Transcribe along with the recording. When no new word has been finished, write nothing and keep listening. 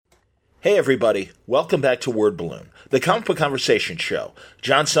Hey everybody, welcome back to Word Balloon, the comic book conversation show.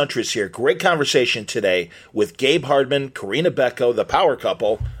 John Suntress here. Great conversation today with Gabe Hardman, Corinna Bechko, the power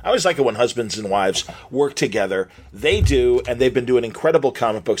couple. I always like it when husbands and wives work together. They do, and they've been doing incredible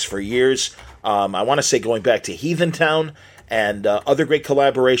comic books for years. I want to say going back to Heathen Town and other great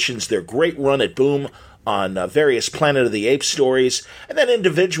collaborations. Their great run at Boom on various Planet of the Apes stories, and then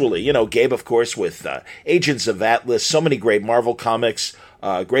individually, Gabe, of course, with Agents of Atlas, so many great Marvel comics,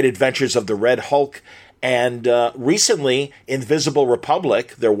 Great Adventures of the Red Hulk, and recently, Invisible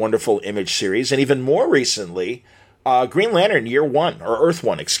Republic, their wonderful Image series, and even more recently, Green Lantern Year One, or Earth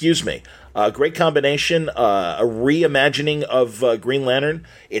One, excuse me. Great combination, a reimagining of Green Lantern.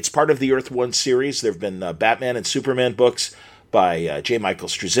 It's part of the Earth One series. There have been Batman and Superman books by J. Michael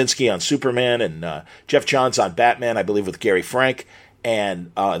Straczynski on Superman and Jeff Johns on Batman, I believe with Gary Frank.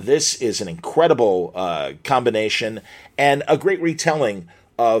 And this is an incredible combination and a great retelling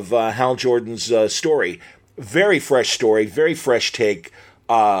of Hal Jordan's story. Very fresh story, very fresh take,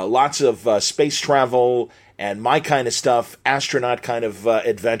 lots of space travel and my kind of stuff, astronaut kind of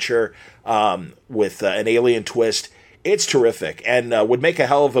adventure with an alien twist. It's terrific and would make a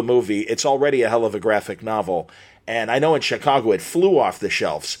hell of a movie. It's already a hell of a graphic novel. And I know in Chicago it flew off the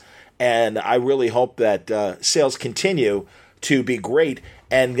shelves. And I really hope that sales continue to be great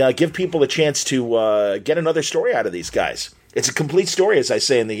and give people a chance to get another story out of these guys. It's a complete story, as I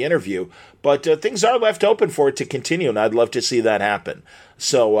say in the interview, but things are left open for it to continue, and I'd love to see that happen.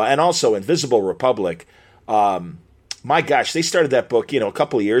 So, and also Invisible Republic, my gosh, they started that book, a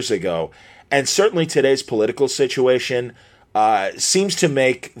couple of years ago, and certainly today's political situation seems to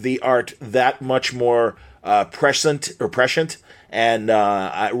make the art that much more prescient and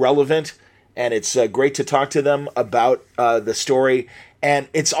relevant. And it's great to talk to them about the story. And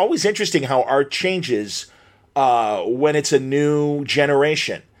it's always interesting how art changes when it's a new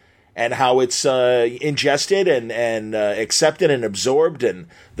generation and how it's ingested and accepted and absorbed and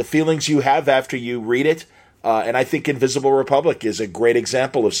the feelings you have after you read it. And I think Invisible Republic is a great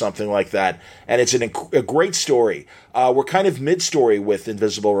example of something like that. And it's a great story. We're kind of mid-story with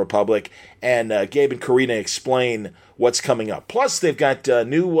Invisible Republic, and Gabe and Corinna explain what's coming up. Plus, they've got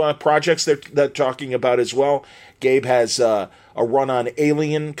new projects they're talking about as well. Gabe has a run on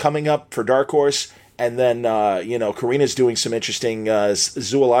Alien coming up for Dark Horse, and then, Corinna's doing some interesting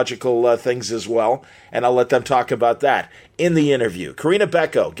zoological things as well, and I'll let them talk about that in the interview. Corinna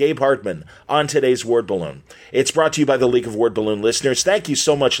Bechko, Gabe Hardman, on today's Word Balloon. It's brought to you by the League of Word Balloon listeners. Thank you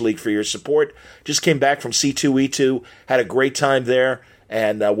so much, League, for your support. Just came back from C2E2, had a great time there,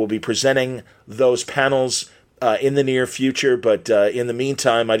 and we'll be presenting those panels in the near future. But in the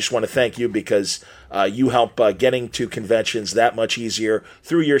meantime, I just want to thank you because you help getting to conventions that much easier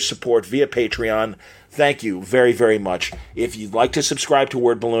through your support via Patreon. Thank you very, very much. If you'd like to subscribe to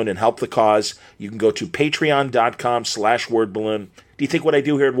Word Balloon and help the cause, you can go to patreon.com/wordballoon. Do you think what I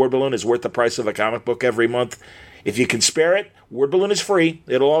do here at Word Balloon is worth the price of a comic book every month? If you can spare it, Word Balloon is free.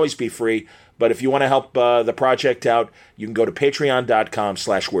 It'll always be free. But if you want to help the project out, you can go to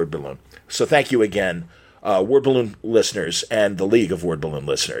patreon.com/wordballoon. So thank you again, Word Balloon listeners and the League of Word Balloon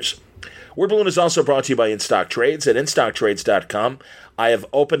listeners. Word Balloon is also brought to you by InStock Trades at InStockTrades.com. I have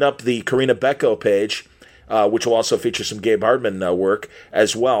opened up the Corinna Bechko page, which will also feature some Gabe Hardman work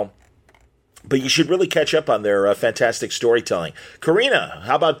as well. But you should really catch up on their fantastic storytelling. Corinna,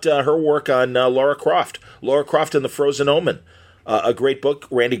 how about her work on Laura Croft? Laura Croft and the Frozen Omen. A great book.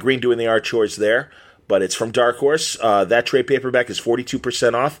 Randy Green doing the art chores there. But it's from Dark Horse. That trade paperback is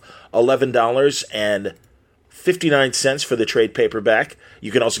 42% off, $11.59 for the trade paperback.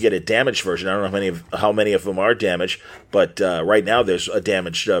 You can also get a damaged version. I don't know how many of them are damaged, but right now there's a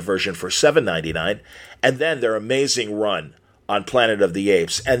damaged version for $7.99. And then their amazing run on Planet of the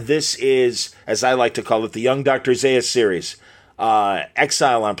Apes. And this is, as I like to call it, the Young Dr. Zaius series.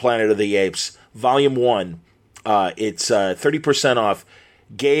 Exile on Planet of the Apes, Volume 1. It's 30% off.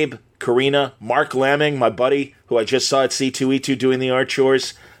 Gabe, Corinna, Mark Lamming, my buddy, who I just saw at C2E2 doing the art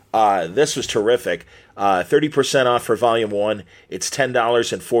chores. This was terrific. 30% off for Volume 1. It's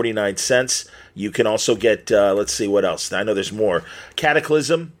 $10.49. You can also get, let's see what else. I know there's more.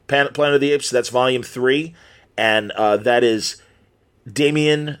 Cataclysm, Planet of the Apes, that's Volume 3. And that is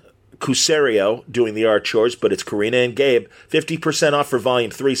Damian Cuserio doing the art chores, but it's Corinna and Gabe. 50% off for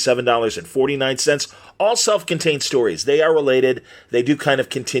Volume 3, $7.49. All self-contained stories. They are related. They do kind of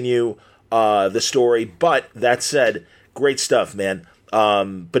continue the story. But that said, great stuff, man.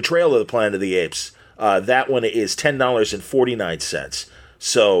 Betrayal of the Planet of the Apes. That one is $10.49.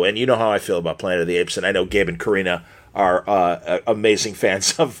 So, and you know how I feel about Planet of the Apes, and I know Gabe and Corinna are amazing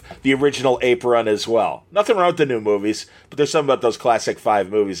fans of the original Ape Run as well. Nothing wrong with the new movies, but there's something about those classic 5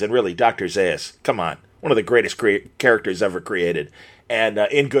 movies, and really, Dr. Zaius, come on, one of the greatest characters ever created, and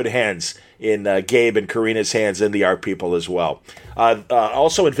in good hands, in Gabe and Corinna's hands, and the art people as well.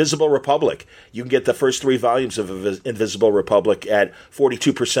 Also, Invisible Republic. You can get the first 3 volumes of Invisible Republic at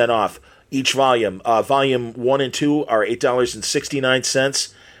 42% off each volume. Volume 1 and 2 are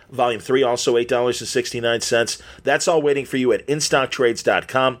 $8.69. Volume 3 also $8.69. That's all waiting for you at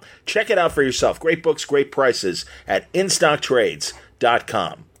InStockTrades.com. Check it out for yourself. Great books, great prices at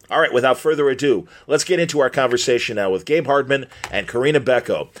InStockTrades.com. All right, without further ado, let's get into our conversation now with Gabe Hardman and Corinna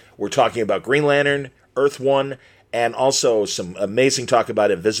Bechko. We're talking about Green Lantern, Earth One, and also some amazing talk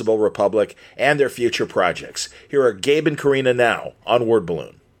about Invisible Republic and their future projects. Here are Gabe and Corinna now on Word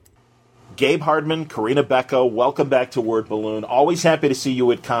Balloon. Gabe Hardman, Corinna Bechko, welcome back to Word Balloon. Always happy to see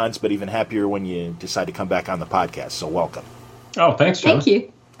you at cons, but even happier when you decide to come back on the podcast, so welcome. Oh, thanks, John. Thank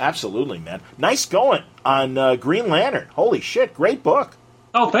you. Absolutely, man. Nice going on Green Lantern. Holy shit, great book.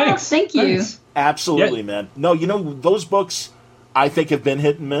 Oh, thanks. Oh, thank you. Thanks. Absolutely, man. No, those books I think have been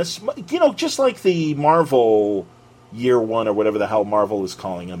hit and miss. Just like the Marvel Year One or whatever the hell Marvel is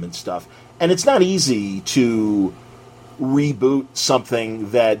calling them and stuff. And it's not easy to reboot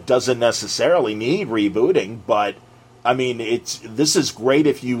something that doesn't necessarily need rebooting, but I mean, this is great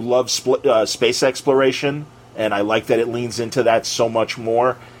if you love space exploration, and I like that it leans into that so much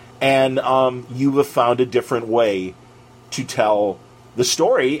more. And you have found a different way to tell the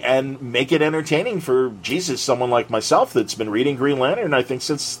story and make it entertaining for someone like myself that's been reading Green Lantern, I think,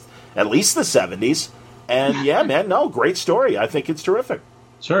 since at least the 70s. And yeah, man, no, great story. I think it's terrific.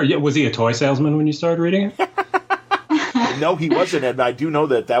 Sure. Yeah. Was he a toy salesman when you started reading it? No, he wasn't, and I do know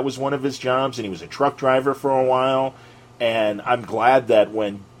that was one of his jobs, and he was a truck driver for a while, and I'm glad that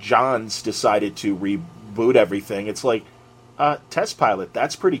when Johns decided to reboot everything, it's like, test pilot,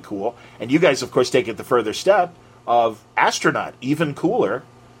 that's pretty cool. And you guys, of course, take it the further step of astronaut, even cooler.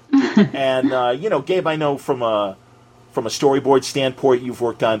 And, Gabe, I know from a storyboard standpoint, you've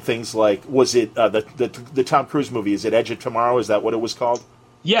worked on things like, was it the Tom Cruise movie, is it Edge of Tomorrow, is that what it was called?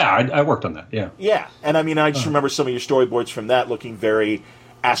 Yeah, I worked on that, yeah. Yeah, and I mean, I just remember some of your storyboards from that looking very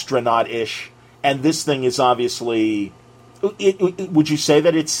astronaut-ish. And this thing is obviously... would you say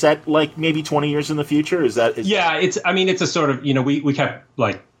that it's set, like, maybe 20 years in the future? It's a sort of, we kept,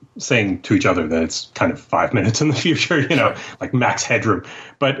 like, saying to each other that it's kind of 5 minutes in the future, like max headroom.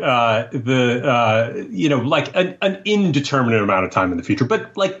 But, like an indeterminate amount of time in the future.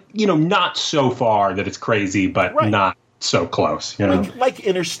 But, like, not so far that it's crazy, but not so close, like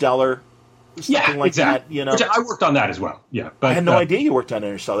Interstellar, something like exactly. that. Which I worked on that as well. Yeah, but I had no idea you worked on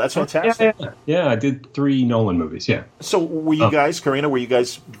Interstellar. That's fantastic. Yeah, I did 3 Nolan movies. Yeah. So were you guys, Corinna? Were you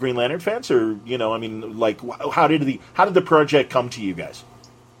guys Green Lantern fans, or how did the project come to you guys?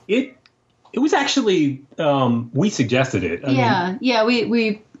 It was actually we suggested it.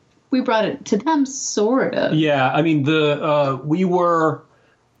 We brought it to them, sort of. Yeah, I mean we were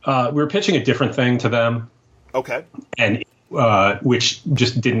pitching a different thing to them. Okay. And which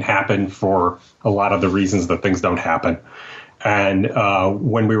just didn't happen for a lot of the reasons that things don't happen. And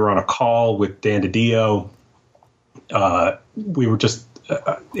when we were on a call with Dan DiDio, we were just,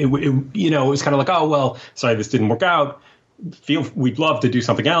 it was kind of like, oh, well, sorry, this didn't work out. We'd love to do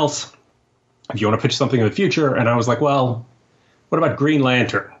something else if you want to pitch something in the future. And I was like, well, what about Green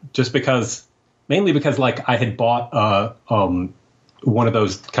Lantern? Mainly because like I had bought one of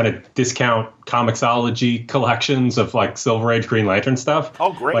those kind of discount Comixology collections of like Silver Age Green Lantern stuff.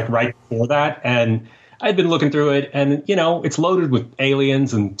 Oh, great. Like right before that. And I'd been looking through it and, it's loaded with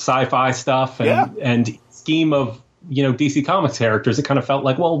aliens and sci-fi stuff and scheme of, DC Comics characters. It kind of felt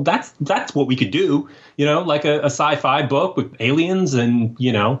like, well, that's what we could do, like a sci-fi book with aliens and,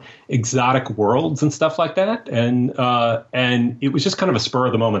 exotic worlds and stuff like that. And it was just kind of a spur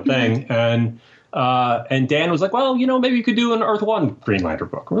of the moment thing. And Dan was like, well, maybe you could do an Earth One Green Lantern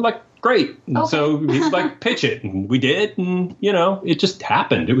book. And we're like, great. And so he's like, pitch it. And we did. And, it just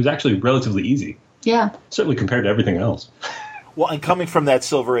happened. It was actually relatively easy. Yeah. Certainly compared to everything else. Well, and coming from that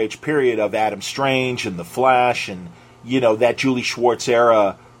Silver Age period of Adam Strange and The Flash and, that Julie Schwartz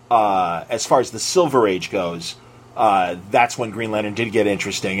era, as far as the Silver Age goes, that's when Green Lantern did get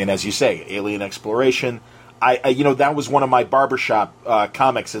interesting. And as you say, alien exploration. That was one of my barbershop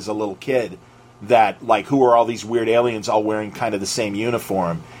comics as a little kid. That, like, who are all these weird aliens all wearing kind of the same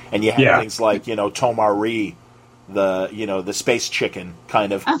uniform? And you had things like, Tomari, the space chicken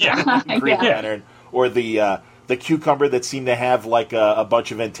kind of Green Lantern, or the cucumber that seemed to have, like, a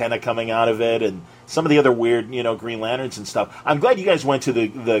bunch of antenna coming out of it, and some of the other weird, Green Lanterns and stuff. I'm glad you guys went to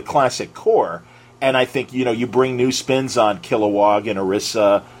the classic core, And I think, you bring new spins on Kilowog and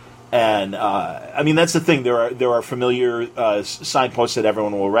Orissa. And, that's the thing. There are familiar signposts that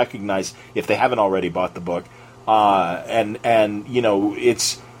everyone will recognize if they haven't already bought the book.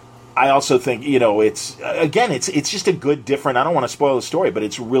 I also think, it's just a good, different, I don't want to spoil the story, but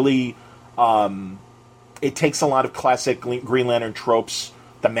it's really, it takes a lot of classic Green Lantern tropes.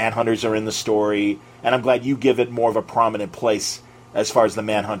 The Manhunters are in the story, and I'm glad you give it more of a prominent place as far as the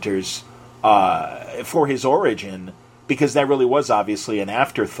Manhunters for his origin, because that really was obviously an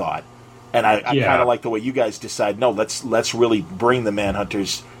afterthought. And I kind of like the way you guys decide, no, let's really bring the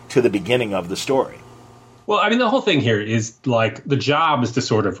Manhunters to the beginning of the story. Well, the whole thing here is like the job is to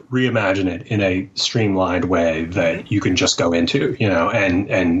sort of reimagine it in a streamlined way that you can just go into,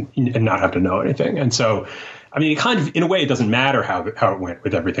 and not have to know anything. And so, it kind of, in a way, it doesn't matter how it went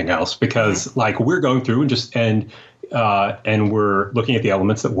with everything else, because like we're going through and we're looking at the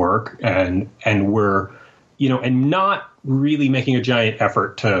elements that work, and we're, and not really making a giant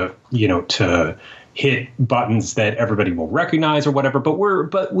effort to hit buttons that everybody will recognize or whatever, but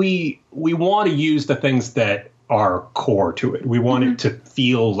we want to use the things that are core to it. We want it to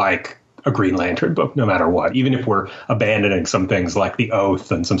feel like a Green Lantern book, no matter what, even if we're abandoning some things like the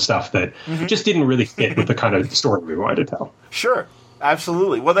Oath and some stuff that just didn't really fit with the kind of story we wanted to tell. Sure,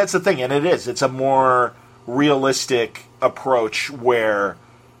 absolutely. Well, that's the thing, and it's a more realistic approach where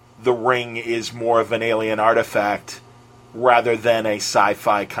the ring is more of an alien artifact rather than a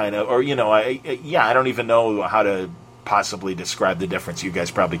sci-fi kind of, or, I don't even know how to possibly describe the difference. You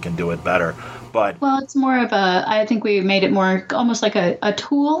guys probably can do it better. But well, it's more of I think we made it more almost like a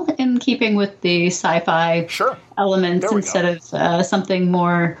tool in keeping with the sci-fi elements instead of something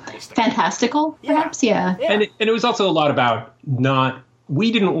more fantastical, perhaps. Yeah. And it was also a lot about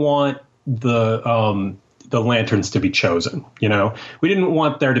we didn't want the lanterns to be chosen. We didn't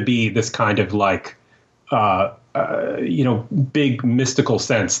want there to be this kind of like, big mystical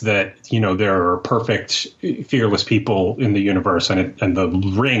sense that, there are perfect, fearless people in the universe and the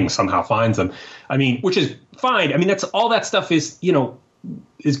ring somehow finds them. Which is fine. That's all that stuff is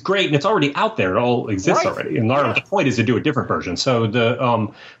great, and it's already out there. It all exists already. And the point is to do a different version. So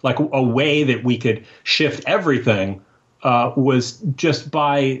the, like a way that we could shift everything was just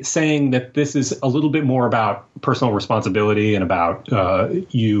by saying that this is a little bit more about personal responsibility and about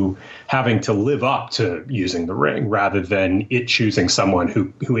you having to live up to using the ring rather than it choosing someone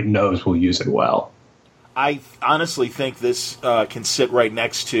who it knows will use it well. I honestly think this can sit right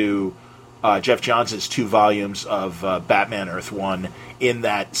next to Jeff Johns' 2 volumes of Batman Earth 1 in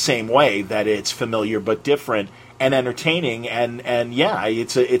that same way, that it's familiar but different and entertaining. And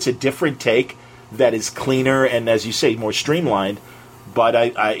it's a different take that is cleaner and, as you say, more streamlined. But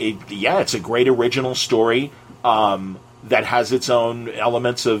it's a great original story that has its own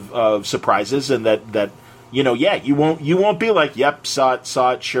elements of surprises, and that you won't be like, yep,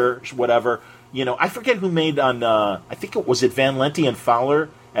 saw it, sure, whatever. I forget who made on. I think it was Van Lente and Fowler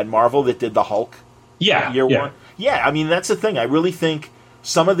at Marvel that did the Hulk. Year one. Yeah, that's the thing. I really think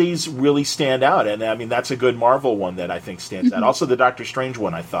some of these really stand out, and that's a good Marvel one that I think stands out. Also, the Doctor Strange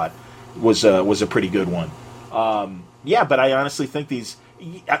one I thought was a pretty good one. But I honestly think these,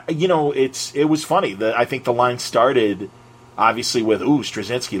 it was funny. I think the line started obviously with,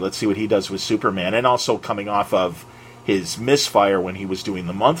 Straczynski, let's see what he does with Superman, and also coming off of his misfire when he was doing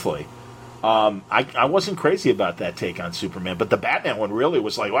the monthly. I wasn't crazy about that take on Superman, but the Batman one really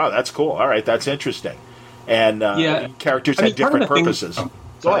was like, wow, that's cool. All right, that's interesting. And characters had different purposes.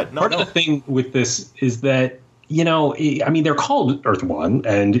 Go ahead. Part of the thing with this is that, they're called Earth One,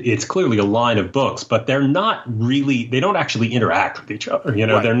 and it's clearly a line of books, but they're not really, they don't actually interact with each other.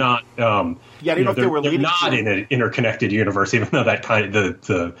 They're not, they're not in an interconnected universe, even though that kind of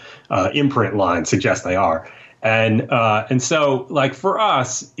the imprint line suggests they are. And so, like, for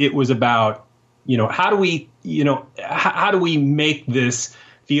us, it was about, how do we make this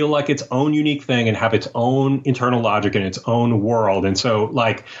feel like its own unique thing and have its own internal logic and its own world. And so,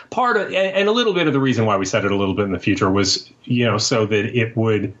 like, part of, and a little bit of the reason why we said it a little bit in the future was, so that it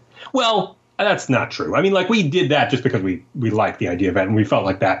would, well, that's not true. We did that just because we liked the idea of it, and we felt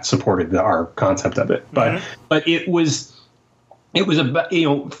like that supported our concept of it. But it was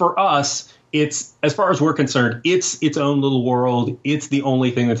about, for us, it's, as far as we're concerned, it's its own little world. It's the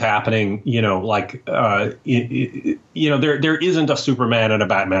only thing that's happening, there isn't a Superman and a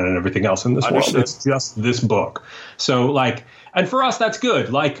Batman and everything else in this world. It's just this book. So, like, and for us, that's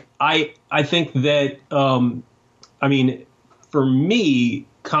good. Like, I think that, for me,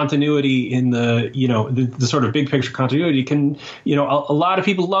 continuity in the sort of big picture continuity can, a lot of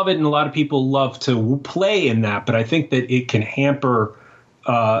people love it and a lot of people love to play in that. But I think that it can hamper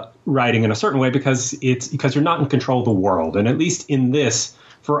writing in a certain way because you're not in control of the world. And at least in this,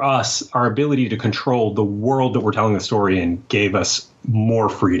 for us, our ability to control the world that we're telling the story in gave us more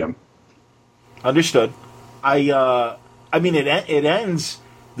freedom. Understood. I mean, it ends.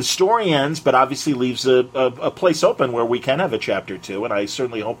 The story ends, but obviously leaves a place open where we can have a chapter 2, and I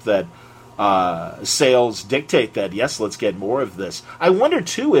certainly hope that sales dictate that, yes, let's get more of this. I wonder,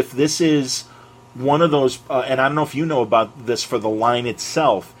 too, if this is one of those, and I don't know if you know about this for the line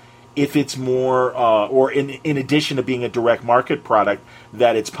itself, if it's more, or in addition to being a direct market product,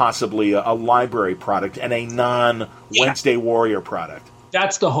 that it's possibly a library product and a non-Wednesday Warrior product.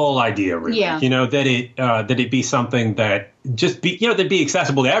 That's the whole idea, really. Yeah. That it be something that just be, that'd be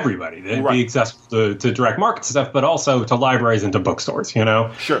accessible to everybody. That'd be accessible to direct market stuff, but also to libraries and to bookstores,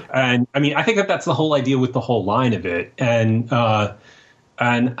 Sure. And I mean, I think that's the whole idea with the whole line of it. And I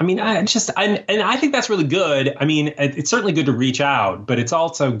mean, I think that's really good. I mean, it's certainly good to reach out, but it's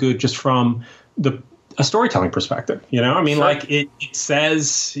also good just from a storytelling perspective. I mean, like it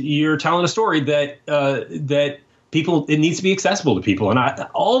says you're telling a story that people, it needs to be accessible to people. And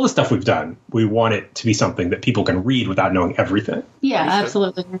all the stuff we've done, we want it to be something that people can read without knowing everything. Yeah,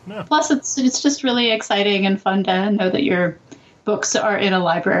 absolutely. Yeah. Plus, it's just really exciting and fun to know that your books are in a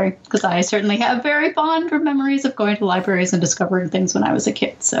library, because I certainly have very fond memories of going to libraries and discovering things when I was a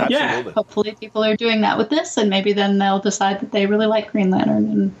kid. So hopefully people are doing that with this, and maybe then they'll decide that they really like Green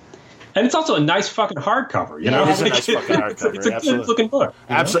Lantern. And it's also a nice fucking hardcover, It is a nice fucking hardcover. It's a good looking book.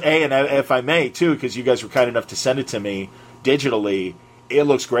 Absolutely. And if I may, too, because you guys were kind enough to send it to me digitally, it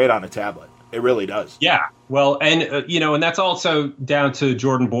looks great on a tablet. It really does. Yeah. Well, and, and that's also down to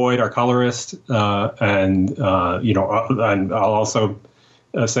Jordan Boyd, our colorist. And I'll also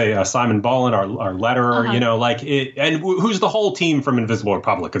say Simon Ballin, our letterer, and who's the whole team from Invisible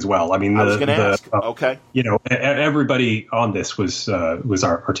Republic as well. I mean, I was going to ask. Okay. Everybody on this was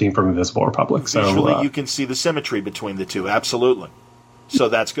our team from Invisible Republic. So visually, you can see the symmetry between the two. Absolutely. So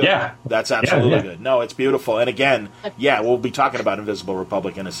that's good. Yeah. That's absolutely good. No, it's beautiful. And again, we'll be talking about Invisible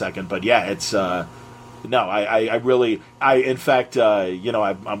Republic in a second. But it's I'm working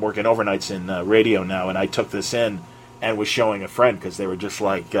overnights in radio now, and I took this in and was showing a friend because they were just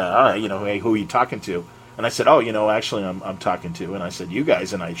like, hey, who are you talking to? And I said, actually, I'm talking to. And I said, you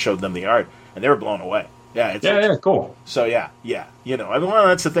guys. And I showed them the art, and they were blown away. Yeah, cool. So,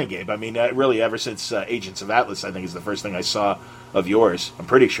 that's the thing, Gabe. I mean, really, ever since Agents of Atlas, I think is the first thing I saw of yours. I'm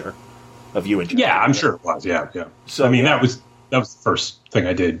pretty sure of you and John. Yeah, I'm sure it was. Yeah. So, I mean, that was the first thing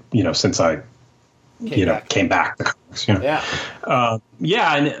I did, since I came back to comics.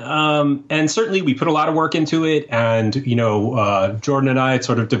 And certainly we put a lot of work into it, and Jordan and I had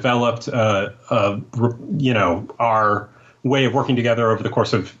sort of developed our way of working together over the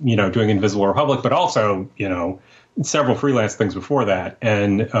course of doing Invisible Republic, but also several freelance things before that.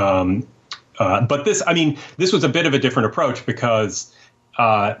 And but this was a bit of a different approach because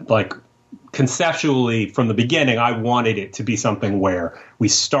conceptually from the beginning, I wanted it to be something where we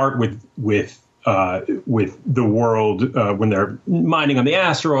start with the world when they're mining on the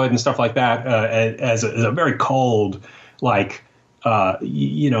asteroid and stuff like that as a very cold,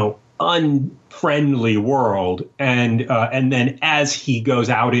 unfriendly world, and then as he goes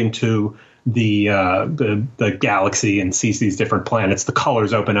out into the galaxy and sees these different planets, the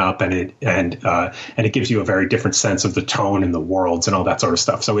colors open up, and it gives you a very different sense of the tone in the worlds and all that sort of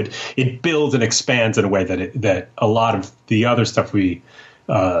stuff. So it builds and expands in a way that a lot of the other stuff we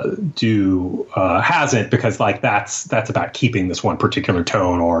do hasn't, because that's about keeping this one particular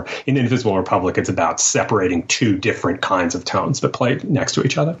tone, or in Invisible Republic it's about separating two different kinds of tones that play next to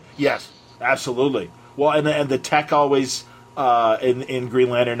each other. Yes, absolutely. Well, and the tech always in Green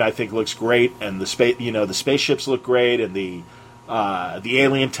Lantern I think looks great, and the spaceships look great, and the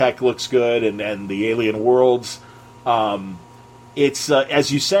alien tech looks good, and the alien worlds. It's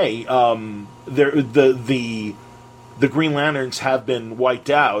as you say, the Green Lanterns have been wiped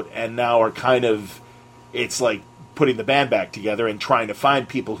out, and now are kind of, it's like putting the band back together and trying to find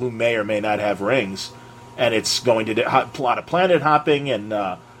people who may or may not have rings. And it's going to a lot of planet hopping and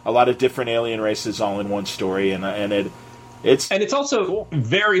a lot of different alien races all in one story. And it's also cool.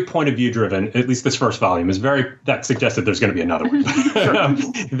 Very point of view driven. At least this first volume is very, that suggested there's going to be another one.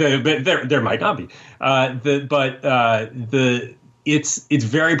 There might not be. It's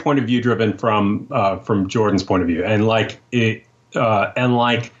very point of view driven from Jordan's point of view, and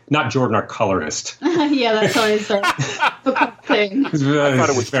not Jordan, our colorist. Yeah, that's always the thing. I thought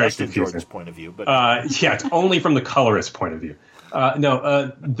it was very just Jordan's point of view, but it's only from the colorist point of view.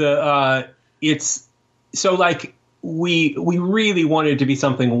 It's so we really wanted it to be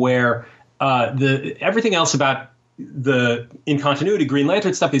something where everything else about the in continuity Green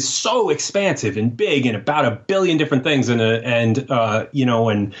Lantern stuff is so expansive and big and about a billion different things and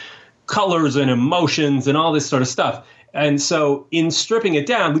colors and emotions and all this sort of stuff. And so in stripping it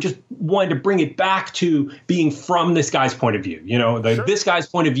down, we just wanted to bring it back to being from this guy's point of view, this guy's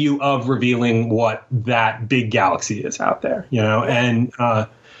point of view of revealing what that big galaxy is out there, and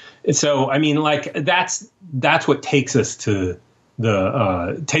so, I mean, like that's what takes us to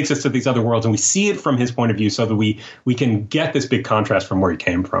these other worlds, and we see it from his point of view, so that we can get this big contrast from where he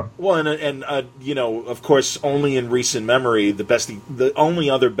came from. Well, and of course, only in recent memory, the only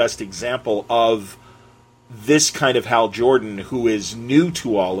other best example of this kind of Hal Jordan, who is new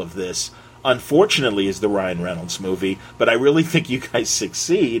to all of this, unfortunately, is the Ryan Reynolds movie. But I really think you guys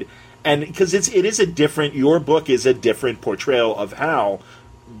succeed, and because your book is a different portrayal of Hal.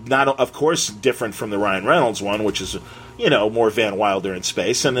 Not, of course, different from the Ryan Reynolds one, which is, more Van Wilder in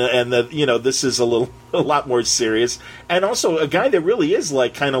space, and this is a lot more serious, and also a guy that really is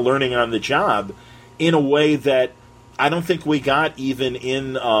like kind of learning on the job in a way that I don't think we got even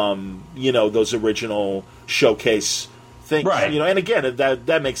in those original Showcase things, right? And again,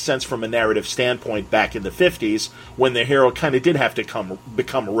 that makes sense from a narrative standpoint back in the 50s when the hero kind of did have to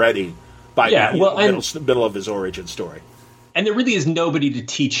become ready by the middle of his origin story. And there really is nobody to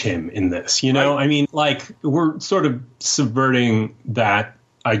teach him in this, Right. I mean, like, we're sort of subverting that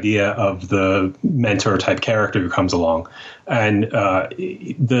idea of the mentor type character who comes along, and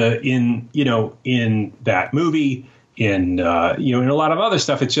in that movie, in a lot of other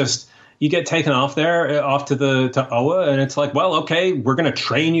stuff, it's just you get taken off to Oa, and it's like, well, okay, we're going to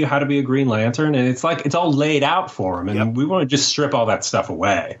train you how to be a Green Lantern, and it's like it's all laid out for him, and we want to just strip all that stuff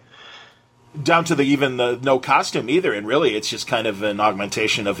away. Down to the no costume either, and really it's just kind of an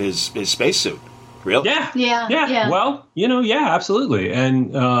augmentation of his spacesuit. Really? Yeah. Well, absolutely.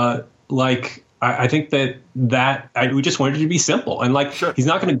 And I think we just wanted it to be simple, and he's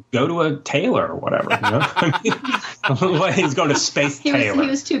not going to go to a tailor or whatever. He's going to space tailor. He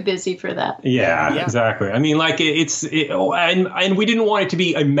was too busy for that. Yeah, exactly. I mean, and we didn't want it to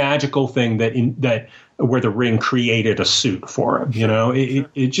be a magical thing that where the ring created a suit for him.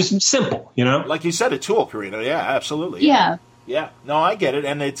 It's just simple. Like you said, a tool, Corinna. Yeah, absolutely. Yeah. No, I get it,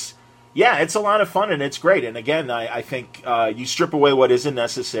 and it's a lot of fun, and it's great. And again, I think you strip away what isn't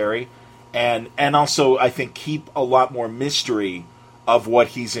necessary. And also, I think, keep a lot more mystery of what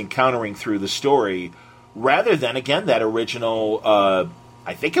he's encountering through the story, rather than, again, that original,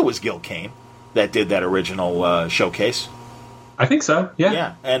 I think it was Gil Kane that did that original Showcase. I think so, yeah.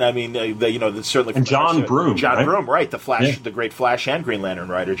 Yeah, and I mean, certainly... And John Broome. Broome, right, the great Flash and Green Lantern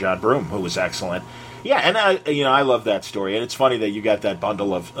writer, John Broome, who was excellent. Yeah, and I love that story, and it's funny that you got that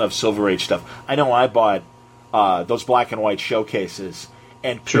bundle of Silver Age stuff. I know I bought those black and white Showcases,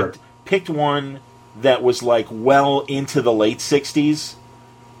 and picked one that was well into the late 60s,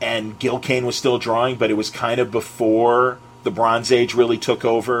 and Gil Kane was still drawing, but it was kind of before the Bronze Age really took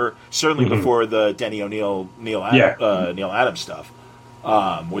over, certainly before the Denny O'Neil, Neil Adams stuff,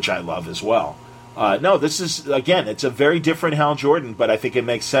 which I love as well. No, this is, again, it's a very different Hal Jordan, but I think it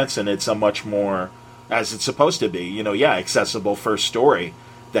makes sense, and it's a much more, as it's supposed to be, accessible first story,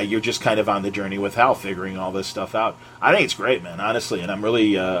 that you're just kind of on the journey with Hal, figuring all this stuff out. I think it's great, man, honestly, and I'm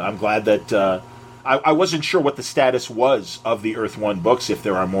really, I'm glad that, I wasn't sure what the status was of the Earth One books, if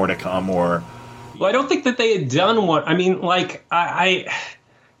there are more to come, or... Well, I don't think that they had done one. I mean, I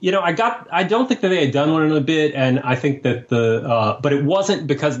don't think that they had done one in a bit, and I think that but it wasn't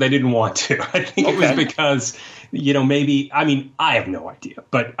because they didn't want to. I think it was because, maybe, I mean, I have no idea,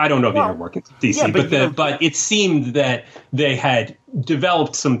 but I don't know the inner workings of DC, but it seemed that they had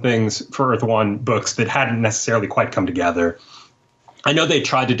developed some things for Earth One books that hadn't necessarily quite come together. I know they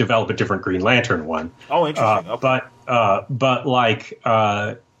tried to develop a different Green Lantern one. Oh, interesting. Okay. But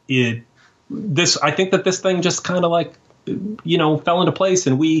I think that this thing just kind of fell into place,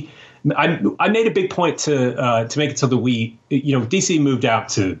 and I made a big point to make it so that DC moved out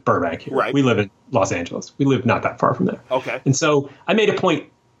to Burbank here. Right. We live in Los Angeles. We live not that far from there. Okay. And so we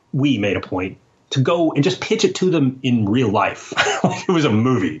made a point to go and just pitch it to them in real life. Like it was a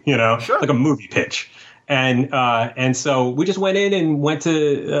movie, Sure. Like a movie pitch. And so we just went in and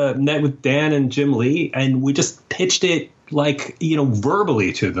met with Dan and Jim Lee, and we just pitched it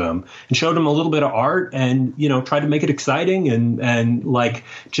verbally to them and showed them a little bit of art and, tried to make it exciting. And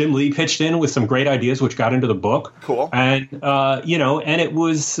Jim Lee pitched in with some great ideas, which got into the book. Cool. And, and it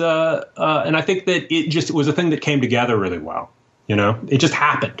was, and I think that it was a thing that came together really well. It just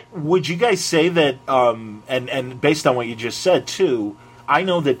happened. Would you guys say that, and based on what you just said too, I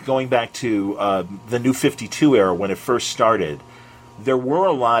know that going back to the New 52 era when it first started, there were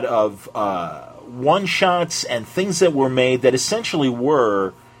a lot of one-shots and things that were made that essentially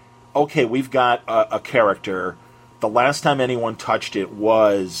were, okay, we've got a character. The last time anyone touched it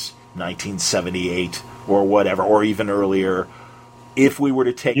was 1978 or whatever, or even earlier. If we were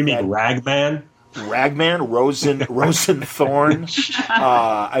to take You mean Ragman? Ragman, Rosenthorn.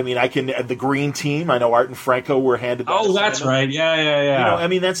 The Green Team. I know Art and Franco were handed that. Oh, that's right. Yeah. I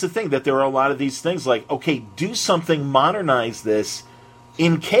mean, that's the thing, that there are a lot of these things like, okay, do something, modernize this,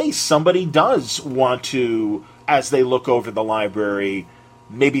 in case somebody does want to, as they look over the library,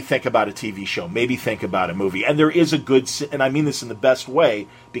 maybe think about a TV show, maybe think about a movie. And there is a good, and I mean this in the best way,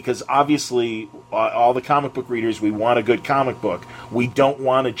 because obviously all the comic book readers, we want a good comic book. We don't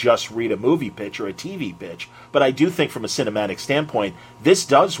want to just read a movie pitch or a TV pitch. But I do think from a cinematic standpoint, this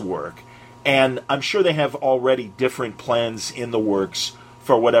does work. And I'm sure they have already different plans in the works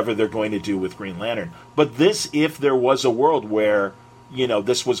for whatever they're going to do with Green Lantern. But this, if there was a world where,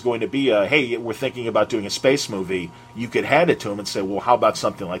 this was going to be hey, we're thinking about doing a space movie, you could hand it to them and say, well, how about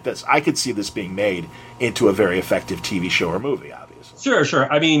something like this? I could see this being made into a very effective TV show or movie, obviously.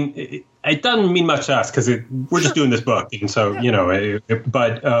 Sure. I mean, it doesn't mean much to us because we're just doing this book. And so,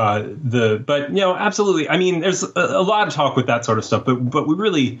 absolutely. I mean, there's a lot of talk with that sort of stuff, but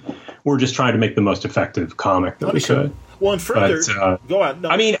we're just trying to make the most effective comic that we could. Well, and further, go on. No.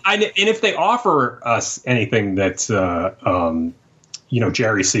 I mean, and if they offer us anything that's,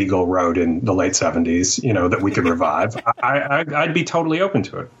 Jerry Siegel wrote in the late 70s, that we could revive, I'd be totally open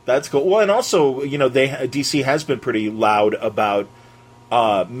to it. That's cool. Well, and also, DC has been pretty loud about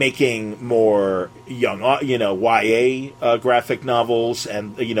making more young, YA graphic novels,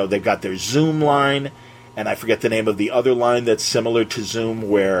 and, they've got their Zoom line, and I forget the name of the other line that's similar to Zoom,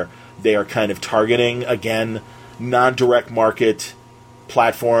 where they are kind of targeting, again, non-direct market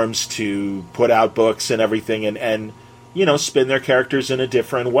platforms to put out books and everything, and spin their characters in a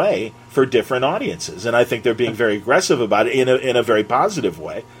different way for different audiences. And I think they're being very aggressive about it in a very positive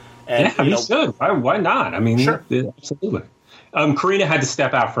way. And, you should. Why not? I mean, sure. Absolutely. Corinna had to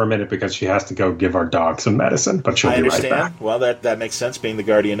step out for a minute because she has to go give our dog some medicine, but she'll be right back. Well, that makes sense, being the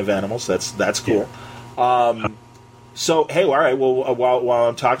guardian of animals. That's cool. Yeah. So, hey, all right, well, while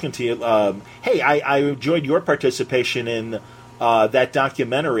I'm talking to you, hey, I enjoyed your participation in that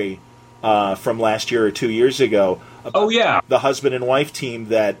documentary from last year or 2 years ago. The husband and wife team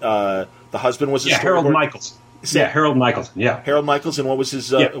that the husband was Harold Michaels. Harold Michaels. Yeah, Harold Michaels, and what was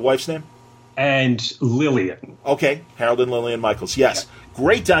his wife's name? And Lillian. Okay, Harold and Lillian Michaels. Yes,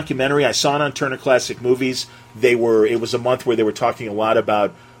 great documentary. I saw it on Turner Classic Movies. It was a month where they were talking a lot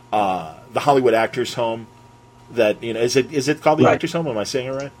about the Hollywood Actors Home. That is it called the Actors Home? Am I saying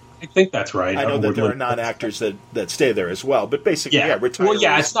it right? I think that's right. I know that there are non-actors that stay there as well, but basically, retirees.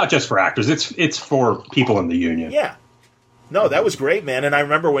 Well, it's not just for actors; it's for people in the union. Yeah, no, that was great, man. And I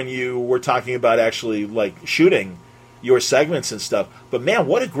remember when you were talking about actually like shooting your segments and stuff. But man,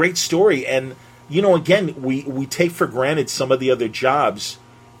 what a great story! And again, we take for granted some of the other jobs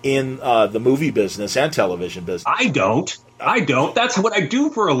in the movie business and television business. I don't. That's what I do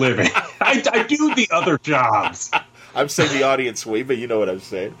for a living. I do the other jobs. I'm saying the audience we, but you know what I'm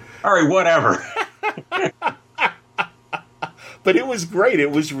saying. All right, whatever. But it was great.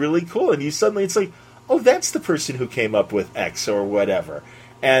 It was really cool. And it's like, oh, that's the person who came up with X or whatever.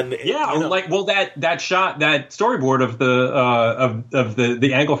 And that shot, that storyboard of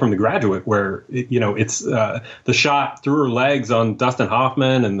the angle from The Graduate, where it's the shot through her legs on Dustin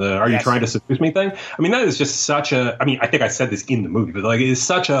Hoffman and the "Are you trying to seduce me" thing. I mean, that is just such a. I mean, I think I said this in the movie, but it is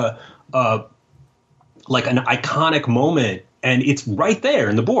such a like an iconic moment, and it's right there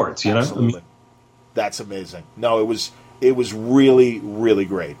in the boards. Absolutely. I mean, that's amazing. No, it was really, really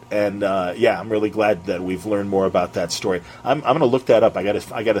great, and I'm really glad that we've learned more about that story. I'm going to look that up. I got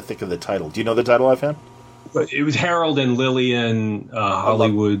to think of the title. Do you know the title offhand? It was Harold and Lillian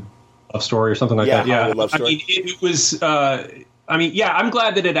Hollywood Love Story or something like that. Yeah, Love Story. I mean, it was. I'm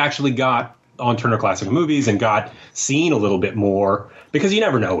glad that it actually got on Turner Classic Movies and got seen a little bit more, because you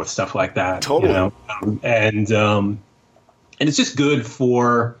never know with stuff like that. Totally. And it's just good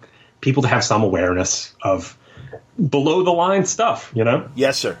for people to have some awareness of below the line stuff,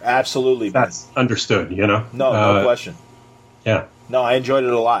 Yes, sir. Absolutely. That's understood, No question. Yeah. No, I enjoyed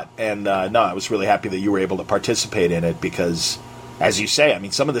it a lot. And I was really happy that you were able to participate in it because, as you say, I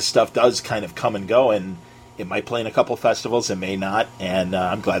mean, some of this stuff does kind of come and go, and it might play in a couple festivals, it may not. And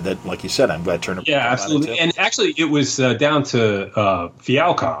I'm glad that, like you said, I'm glad Turner. Yeah, absolutely. And actually, it was down to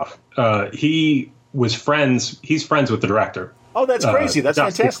Fialkov. He's friends with the director. Oh, that's crazy. That's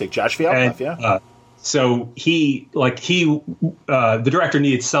fantastic. Josh Fialkov, so the director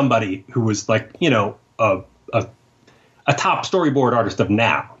needed somebody who was like, a top storyboard artist of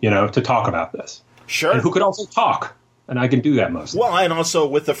now, to talk about this. Sure. And who could also talk. And I can do that mostly. Well, and also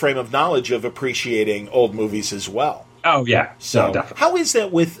with the frame of knowledge of appreciating old movies as well. Oh, yeah. So no, definitely. How is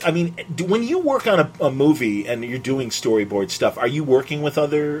that when you work on a movie and you're doing storyboard stuff, are you working with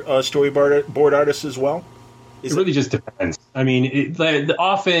other storyboard artists as well? It really just depends. I mean,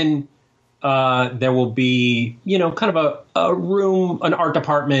 often there will be, kind of a room, an art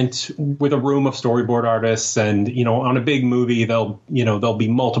department with a room of storyboard artists. And, on a big movie, there'll be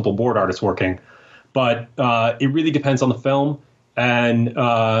multiple board artists working. But it really depends on the film. And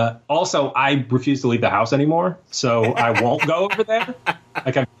also, I refuse to leave the house anymore, so I won't go over there.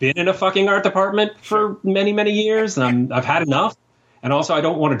 Like, I've been in a fucking art department for many, many years, and I've had enough. And also, I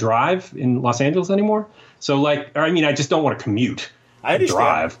don't want to drive in Los Angeles anymore. So, I just don't want to commute. I understand.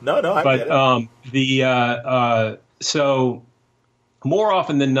 Drive. No, I get it. So more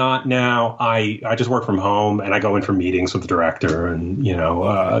often than not now, I just work from home and I go in for meetings with the director, and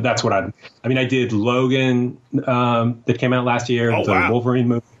that's what I did Logan that came out last year, the Wolverine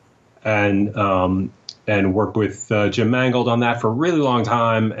movie, and worked with Jim Mangold on that for a really long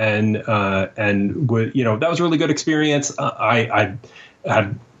time, and that was a really good experience. I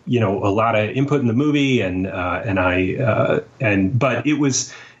had a lot of input in the movie, but it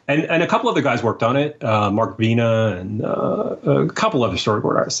was. And a couple other guys worked on it, Mark Vina and a couple other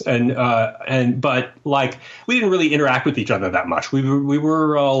storyboard artists, but we didn't really interact with each other that much. We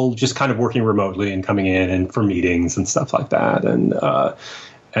were all just kind of working remotely and coming in and for meetings and stuff like that,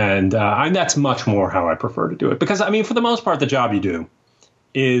 and that's much more how I prefer to do it, because for the most part, the job you do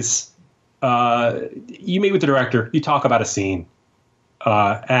is you meet with the director, you talk about a scene.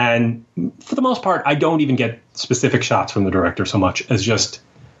 And for the most part, I don't even get specific shots from the director so much as just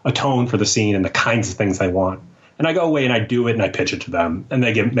a tone for the scene and the kinds of things they want. And I go away and I do it and I pitch it to them, and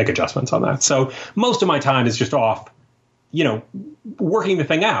they make adjustments on that. So most of my time is just off, working the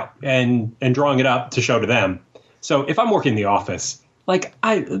thing out and drawing it up to show to them. So if I'm working in the office, there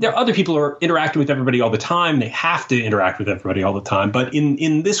are other people who are interacting with everybody all the time. They have to interact with everybody all the time. But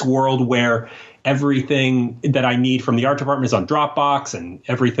in this world where everything that I need from the art department is on Dropbox, and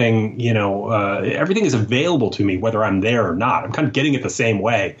everything, everything is available to me, whether I'm there or not. I'm kind of getting it the same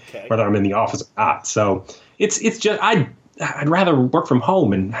way, whether I'm in the office or not. So it's just, I'd rather work from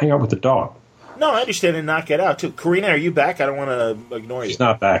home and hang out with the dog. No, I understand, and knock it out, too. Corinna, are you back? I don't want to ignore you. She's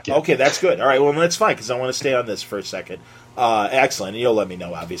not back yet. Okay, that's good. All right, well, that's fine, because I want to stay on this for a second. Excellent. And you'll let me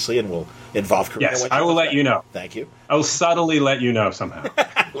know, obviously, and we'll involve Corinna. Yes, I will let you know. Thank you. I will subtly let you know somehow.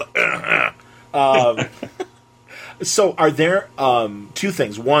 So are there two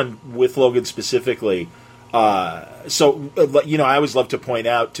things? One, with Logan specifically, I always love to point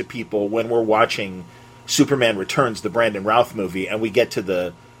out to people when we're watching Superman Returns, the Brandon Routh movie, and we get to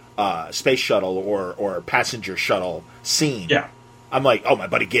the space shuttle or passenger shuttle scene. Yeah. I'm like, oh, my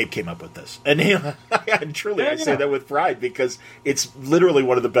buddy Gabe came up with this. And I say that with pride, because it's literally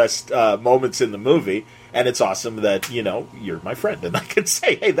one of the best moments in the movie. And it's awesome that, you're my friend. And I can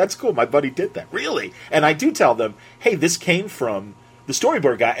say, hey, that's cool. My buddy did that. Really? And I do tell them, hey, this came from the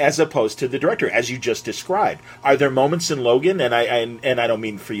storyboard guy as opposed to the director, as you just described. Are there moments in Logan, and I don't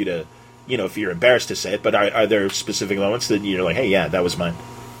mean for you to, if you're embarrassed to say it, but are there specific moments that you're like, hey, yeah, that was mine?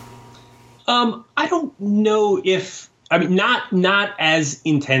 I don't know if... not as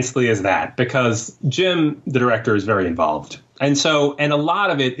intensely as that, because Jim, the director, is very involved. And a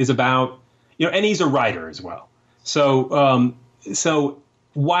lot of it is about, and he's a writer as well. So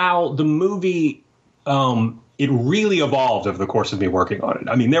while the movie, it really evolved over the course of me working on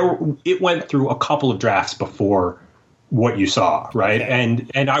it. It went through a couple of drafts before what you saw, right? Okay.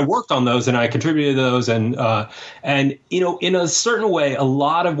 And I worked on those and I contributed to those, and in a certain way, a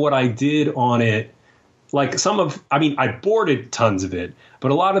lot of what I did on it, I boarded tons of it,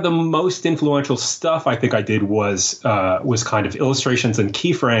 but a lot of the most influential stuff I think I did was kind of illustrations and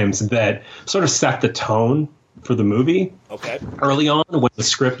keyframes that sort of set the tone for the movie. Okay. Early on, when the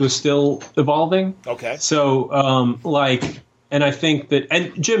script was still evolving. Okay. So, and I think that,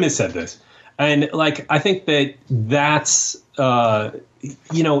 and Jim has said this, and I think that that's,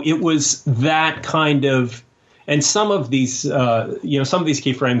 it was that kind of. And some of these,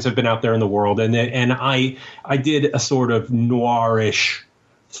 keyframes have been out there in the world, and I did a sort of noirish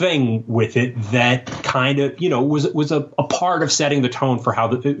thing with it that kind of, was a part of setting the tone for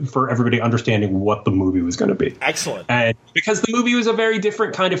for everybody understanding what the movie was going to be. Excellent. And because the movie was a very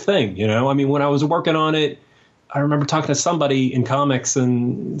different kind of thing, when I was working on it, I remember talking to somebody in comics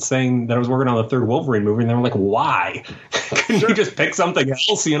and saying that I was working on the third Wolverine movie, and they were like, why? Couldn't you just pick something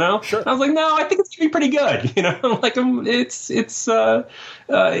else, Sure. I was like, no, I think it's going to be pretty good,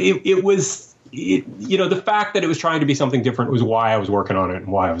 it was, the fact that it was trying to be something different was why I was working on it and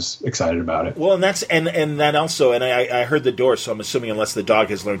why I was excited about it. Well, and that's and that also, and I heard the door, so I'm assuming unless the dog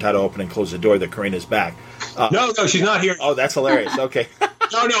has learned how to open and close the door, that Corinna's back. No, she's not here. Oh, that's hilarious. Okay.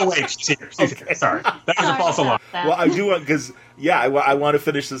 No, wait, she's here. Okay. Sorry, that was a false alarm. Well, I do want because I want to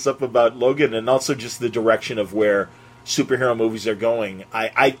finish this up about Logan and also just the direction of where superhero movies are going.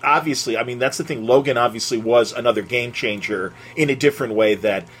 I obviously, I mean, that's the thing. Logan obviously was another game changer in a different way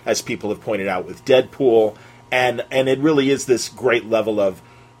that, as people have pointed out, with Deadpool, and it really is this great level of,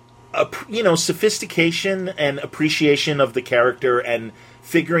 sophistication and appreciation of the character and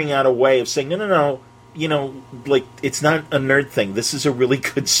figuring out a way of saying, no, like, it's not a nerd thing. This is a really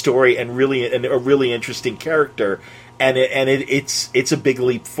good story and a really interesting character, and it's a big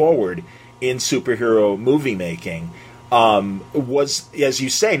leap forward in superhero movie making. Was, as you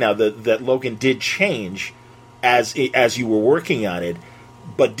say now, that Logan did change as you were working on it,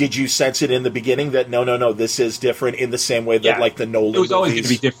 but did you sense it in the beginning that no, this is different in the same way that like the Nolan movies? It was always going to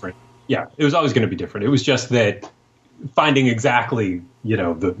be different. Yeah, it was always going to be different. It was just that finding exactly,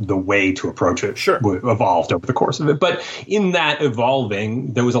 the way to approach it evolved over the course of it. But in that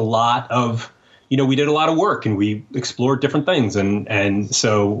evolving, there was a lot of, we did a lot of work and we explored different things. And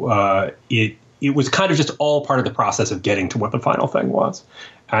so it was kind of just all part of the process of getting to what the final thing was.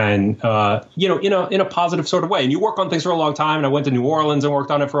 And, in a positive sort of way. And you work on things for a long time. And I went to New Orleans and worked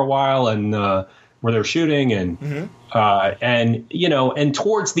on it for a while and where they were shooting. And, and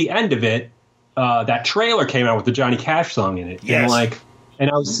towards the end of it, that trailer came out with the Johnny Cash song in it. Yes. And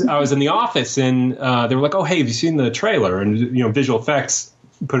I was in the office and they were like, "Oh, hey, have you seen the trailer?" And, visual effects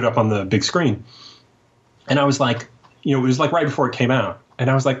put it up on the big screen. And I was like, it was like right before it came out. And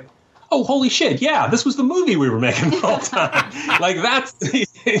I was like, oh, holy shit, yeah, this was the movie we were making the whole time. Like, that's,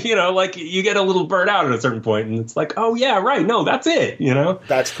 like, you get a little burnt out at a certain point, and it's like, oh, yeah, right, no, that's it,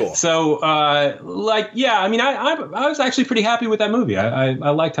 That's cool. So, I was actually pretty happy with that movie. I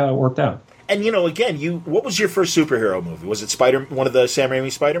liked how it worked out. And, again, what was your first superhero movie? Was it one of the Sam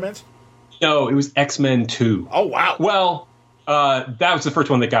Raimi Spider-Mans? No, it was X-Men 2. Oh, wow. Well, that was the first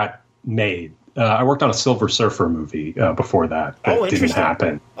one that got made. I worked on a Silver Surfer movie before that. That didn't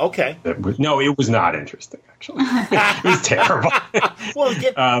happen. Okay. It was not interesting, actually. It was terrible. Well,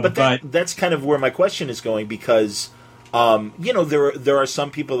 again, that's kind of where my question is going because, there are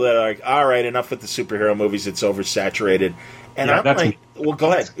some people that are like, all right, enough with the superhero movies, it's oversaturated. And I'm like, well,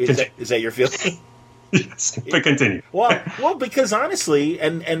 go ahead. Is that your feeling? Yes, but continue. Well, because honestly,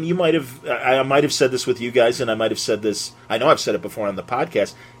 and you I might have said this with you guys, and I might have said this, I know I've said it before on the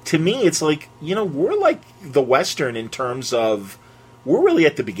podcast. To me, it's like, we're like the Western in terms of, we're really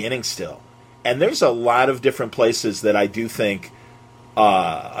at the beginning still. And there's a lot of different places that I do think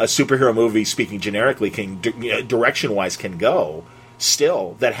a superhero movie, speaking generically, direction-wise can go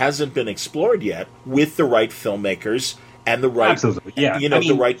still, that hasn't been explored yet with the right filmmakers and the right,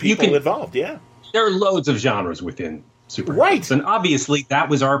 the right people involved, yeah. There are loads of genres within superheroes. Right. And obviously that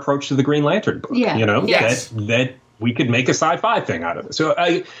was our approach to the Green Lantern book. Yeah. Yes. That we could make a sci-fi thing out of it. So,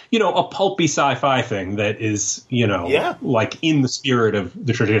 a pulpy sci-fi thing that is, like in the spirit of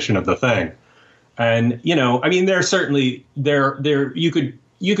the tradition of the thing. And, there's certainly, you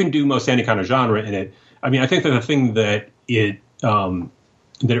can do most any kind of genre in it. I mean, I think that the thing that it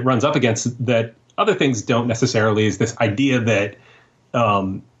runs up against that other things don't necessarily is this idea that,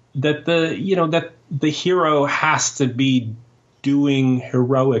 that the hero has to be doing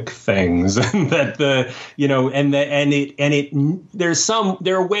heroic things, and that there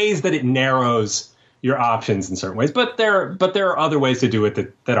are ways that it narrows your options in certain ways, but there are other ways to do it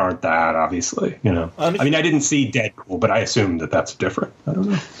that aren't that, obviously. I didn't see Deadpool, but I assume that's different. I don't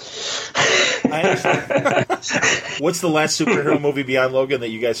know. I understand. What's the last superhero movie beyond Logan that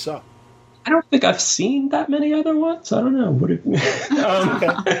you guys saw? I don't think I've seen that many other ones. I don't know.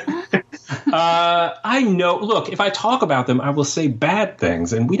 I know. Look, if I talk about them, I will say bad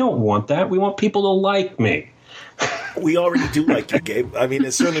things, and we don't want that. We want people to like me. We already do like you, Gabe. I mean,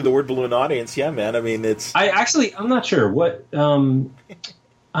 it's certainly the Word Balloon audience. Yeah, man. I mean, it's. I'm not sure what. I don't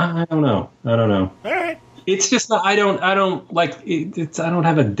know. All right. It's just I don't like it. I don't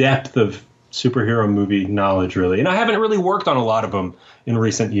have a depth of superhero movie knowledge, really, and I haven't really worked on a lot of them in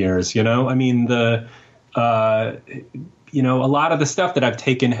recent years. I mean, a lot of the stuff that I've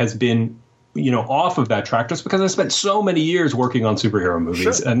taken has been, off of that track just because I spent so many years working on superhero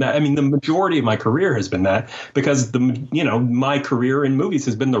movies. Sure. And the majority of my career has been that because my career in movies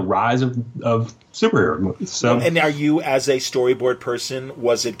has been the rise of superhero movies. So, and are you, as a storyboard person,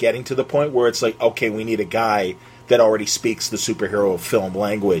 was it getting to the point where it's like, okay, we need a guy that already speaks the superhero film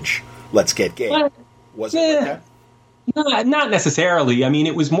language? Let's get Gabe. Was it like that? Not necessarily. I mean,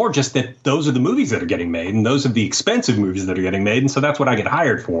 it was more just that those are the movies that are getting made, and those are the expensive movies that are getting made, and so that's what I get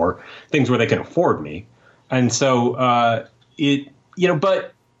hired for, things where they can afford me. And so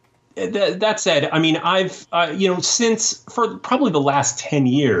but that said, I mean, I've since for probably the last 10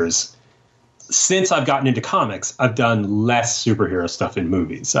 years. Since I've gotten into comics, I've done less superhero stuff in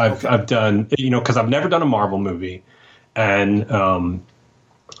movies. I've done, because I've never done a Marvel movie, and Marvel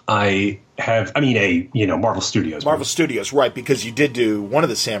Studios. Marvel Studios, right? Because you did do one of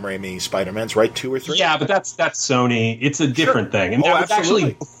the Sam Raimi Spider-Mans, right? 2 or 3. Yeah, but that's Sony. It's a different thing, and that was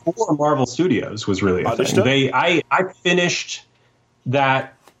actually before Marvel Studios was really a thing. I finished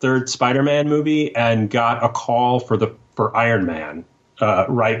that third Spider-Man movie and got a call for Iron Man.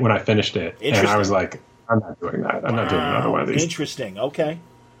 Right when I finished it, and I was like, "I'm not doing that. I'm not doing another one of these." Interesting. Okay.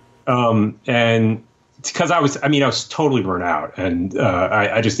 And because I was totally burnt out, and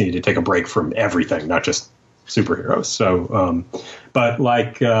I just needed to take a break from everything, not just superheroes. So,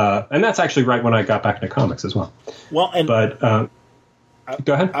 and that's actually right when I got back into comics as well. Well,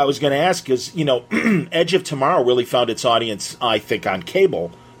 go ahead. I was going to ask because Edge of Tomorrow really found its audience, I think, on cable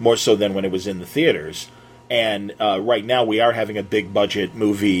more so than when it was in the theaters. And right now we are having a big budget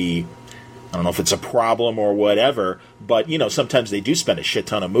movie. I don't know if it's a problem or whatever, but sometimes they do spend a shit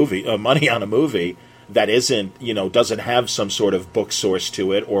ton of money on a movie that doesn't have some sort of book source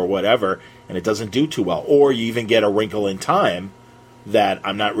to it or whatever, and it doesn't do too well. Or you even get A Wrinkle in Time that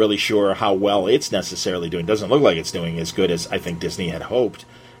I'm not really sure how well it's necessarily doing. It doesn't look like it's doing as good as I think Disney had hoped,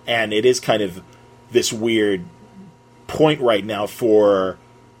 and it is kind of this weird point right now for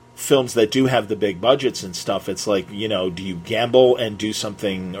films that do have the big budgets and stuff. It's like, do you gamble and do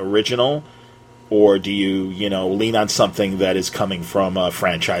something original, or do you, lean on something that is coming from a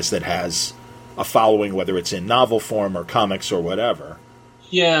franchise that has a following, whether it's in novel form or comics or whatever?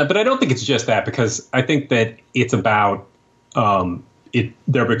 Yeah, but I don't think it's just that, because I think that it's about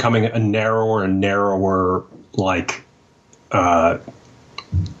they're becoming a narrower and narrower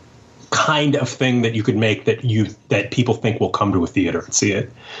kind of thing that you could make that people think will come to a theater and see it,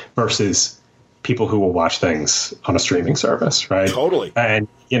 versus people who will watch things on a streaming service, right? Totally. And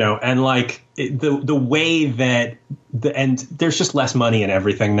the way that there's just less money in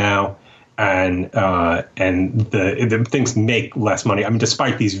everything now, and the things make less money. I mean,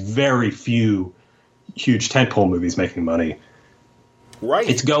 despite these very few huge tentpole movies making money, right?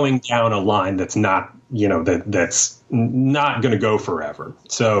 It's going down a line that's not that's not going to go forever.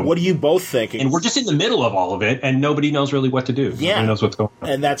 So what do you both think? And we're just in the middle of all of it, and nobody knows really what to do. Yeah. Nobody knows what's going on.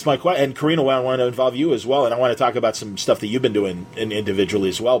 And that's my question. And Corinna, I want to involve you as well, and I want to talk about some stuff that you've been doing individually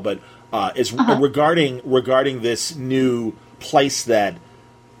as well. But regarding this new place that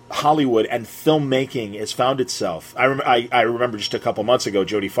Hollywood and filmmaking has found itself. I remember just a couple months ago,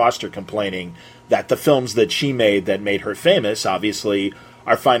 Jodie Foster complaining that the films that she made that made her famous, obviously,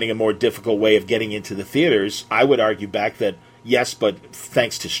 are finding a more difficult way of getting into the theaters. I would argue back that yes, but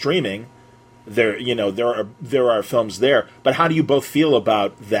thanks to streaming, there are films there. But how do you both feel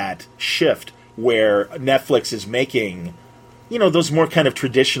about that shift where Netflix is making, those more kind of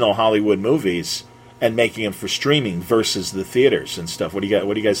traditional Hollywood movies and making them for streaming versus the theaters and stuff? What do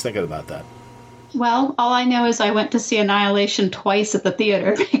you guys think about that? Well, all I know is I went to see Annihilation twice at the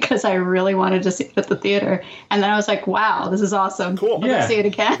theater because I really wanted to see it at the theater. And then I was like, wow, this is awesome. Cool. I'm going to see it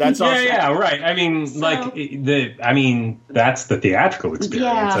again. That's awesome. Yeah, right. I mean, that's the theatrical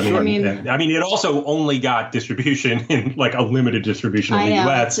experience. Yeah, I mean, it also only got distribution in a limited distribution in the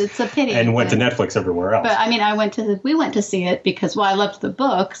US. It's a pity. And went to Netflix everywhere else. But I mean, we went to see it because, I loved the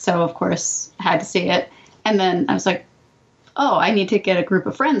book. So of course I had to see it. And then I was like, oh, I need to get a group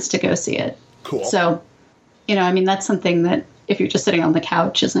of friends to go see it. Cool. So, that's something that if you're just sitting on the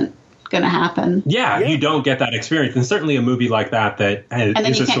couch isn't going to happen. Yeah, you don't get that experience. And certainly a movie like that has, and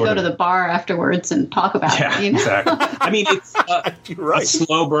then you can't go to the bar afterwards and talk about it. Exactly. I mean, it's right. A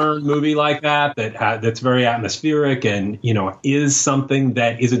slow burn movie like that's very atmospheric and, is something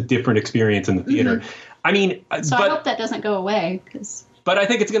that is a different experience in the theater. Mm-hmm. I mean, I hope that doesn't go away but I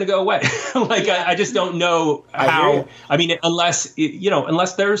think it's going to go away. I just don't know how. I mean, unless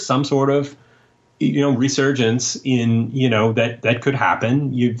there's some sort of resurgence in that could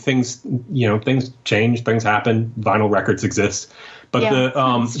happen. Things change, things happen. Vinyl records exist, but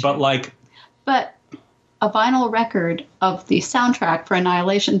but a vinyl record of the soundtrack for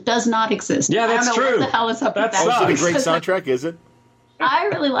Annihilation does not exist. Yeah, that's I don't know true. What the hell is up with that? That's a great soundtrack, is it? I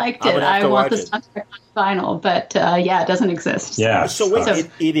really liked it. I want the soundtrack on vinyl, but it doesn't exist. Yeah. So wait,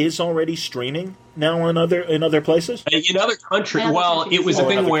 it is already streaming now in other places? In other countries. Well, it was a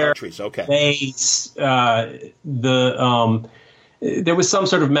thing where okay. there was some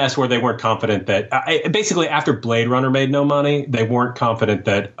sort of mess where they weren't confident that basically after Blade Runner made no money, they weren't confident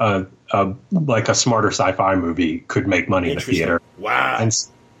that like a smarter sci-fi movie could make money in the theater. Wow. And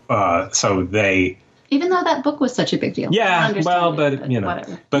so they, even though that book was such a big deal. Yeah, well, but you know,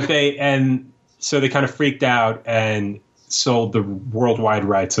 whatever. But so they kind of freaked out and sold the worldwide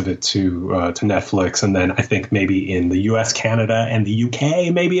rights of it to Netflix, and then I think maybe in the U.S., Canada, and the U.K.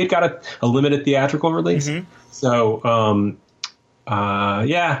 maybe it got a limited theatrical release. Mm-hmm. So,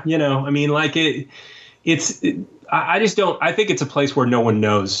 yeah, you know, I mean, like I just don't. I think it's a place where no one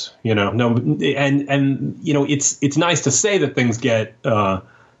knows, you know. No, and you know, it's nice to say that things get.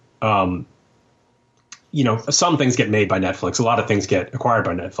 You know, some things get made by Netflix. A lot of things get acquired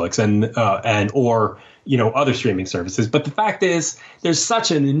by Netflix and or, you know, other streaming services. But the fact is, there's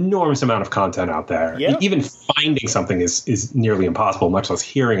such an enormous amount of content out there. Yeah. Even finding something is nearly impossible, much less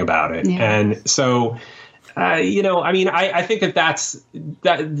hearing about it. Yeah. And so, you know, I mean, I think that,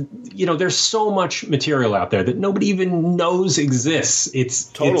 you know, there's so much material out there that nobody even knows exists. It's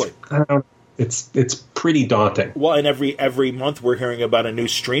totally. I don't know. It's pretty daunting. Well, and every month we're hearing about a new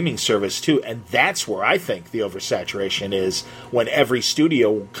streaming service too, and that's where I think the oversaturation is, when every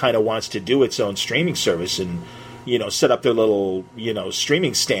studio kind of wants to do its own streaming service and, you know, set up their little, you know,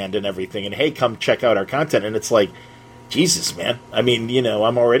 streaming stand and everything, and hey, come check out our content, and it's like, Jesus, man. I mean, you know,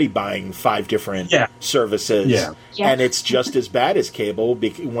 I'm already buying 5 different services, and it's just as bad as cable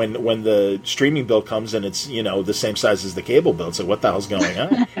when the streaming bill comes and it's, you know, the same size as the cable bill. It's like, what the hell's going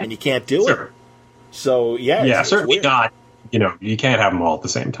on? And you can't do it. So, it's certainly weird. Not. You know, you can't have them all at the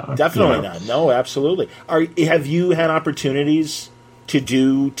same time. Definitely not. No, absolutely. Have you had opportunities to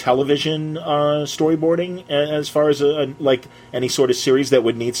do television storyboarding as far as like any sort of series that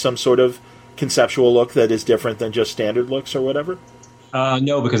would need some sort of conceptual look that is different than just standard looks or whatever?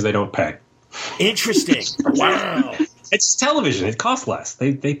 No, because they don't pay. Interesting. Wow. It's television. It costs less.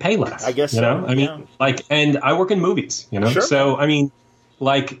 They pay less. I guess you know. I mean, like, and I work in movies. You know, sure. So I mean,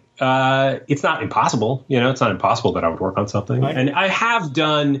 like, it's not impossible. You know, it's not impossible that I would work on something. Right. And I have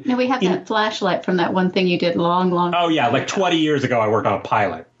done. No, we have that flashlight from that one thing you did long. Oh yeah, like 20 years ago, I worked on a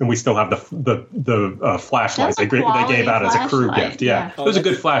pilot, and we still have the flashlight they gave out as a crew gift. Yeah, it was a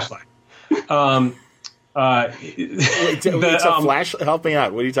good flashlight. It's a flash. Help me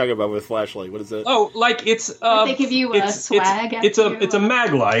out. What are you talking about with flashlight? What is it? Oh, like it's. They give you swag. It's a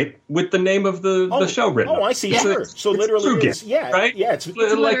mag light with the name of the show written. Oh, I see. Sure. So literally, right? Yeah, it's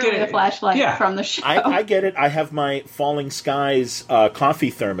literally a flashlight from the show. I get it. I have my Falling Skies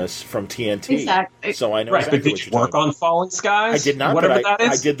coffee thermos from TNT. Exactly. So I know. Right, but did you work on Falling Skies? I did not. Whatever that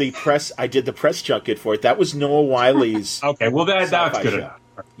is. I did the press junket for it. That was Noah Wiley's. Okay, well that's good enough.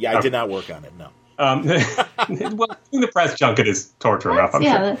 Yeah, I did not work on it. No. Well, the press junket is torture enough. I'm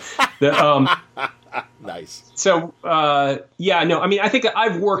sure. Nice. So, no. I mean, I think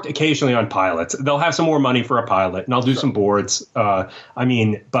I've worked occasionally on pilots. They'll have some more money for a pilot, and I'll do some boards. I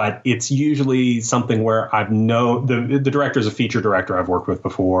mean, but it's usually something where I've known the director's a feature director I've worked with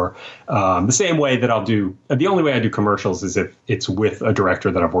before. The same way that I'll do. The only way I do commercials is if it's with a director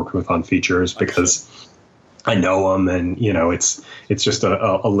that I've worked with on features, because I know them, and you know, it's just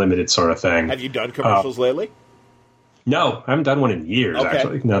a limited sort of thing. Have you done commercials lately? No, I haven't done one in years. Okay.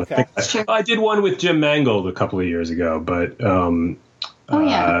 Actually, no. Okay. I did one with Jim Mangold a couple of years ago, but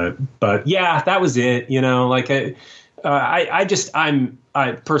but yeah, that was it. You know, like I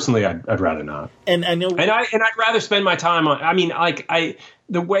personally, I'd rather not. And I know, and I'd rather spend my time on. I mean, like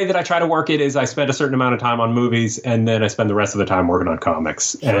the way that I try to work it is I spend a certain amount of time on movies, and then I spend the rest of the time working on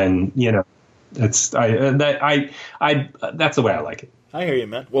comics, and you know. That's the way I like it. I hear you,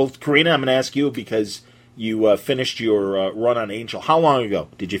 man. Well, Corinna, I'm going to ask you, because you finished your run on Angel. How long ago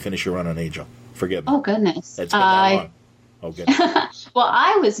did you finish your run on Angel? Forgive me. Oh, goodness. It's been that long. Oh, goodness. Well,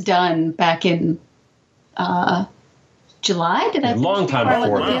 I was done back in July. Did I? A long time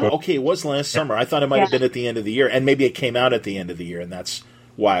before. Wow. Okay, it was last summer. I thought it might have been at the end of the year, and maybe it came out at the end of the year, and that's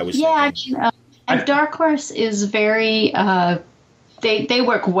why I was thinking. I mean, and Dark Horse is very... They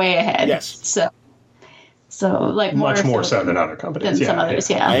work way ahead. Yes. So like much more so than other companies. Than some others,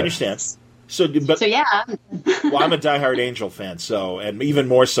 yeah. I understand. So yeah. Well, I'm a diehard Angel fan, and even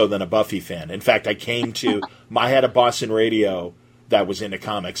more so than a Buffy fan. In fact, I had a Boston radio that was into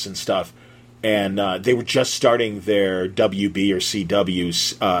comics and stuff, and they were just starting their WB or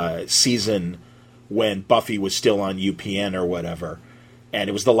CW season when Buffy was still on UPN or whatever. And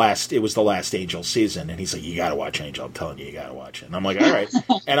it was the last Angel season, and he's like, "You got to watch Angel. I'm telling you got to watch it." And I'm like, "All right."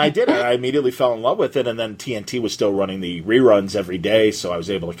 And I did it. I immediately fell in love with it. And then TNT was still running the reruns every day, so I was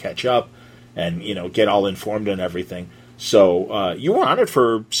able to catch up and, you know, get all informed and everything. So you were on it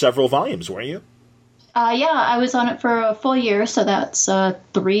for several volumes, weren't you? Yeah, I was on it for a full year, so that's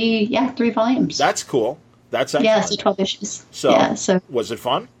three volumes. That's cool. That's excellent. Yeah, so 12 issues. So was it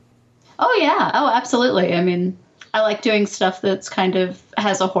fun? Oh, yeah. Oh, absolutely. I mean, I like doing stuff that's kind of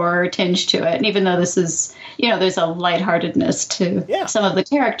has a horror tinge to it. And even though this is, there's a lightheartedness to some of the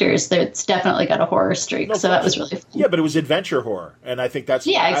characters, it's definitely got a horror streak. No, so that was really fun. Yeah, but it was adventure horror. And I think that's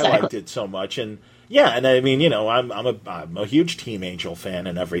why I liked it so much. And yeah, and I mean, I'm a huge Team Angel fan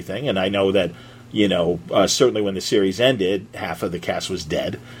and everything. And I know that, certainly when the series ended, half of the cast was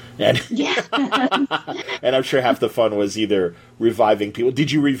dead. And, and I'm sure half the fun was either reviving people.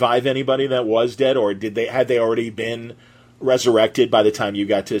 Did you revive anybody that was dead, or had they already been resurrected by the time you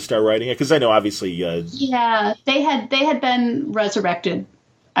got to start writing it? Because I know, obviously, they had been resurrected.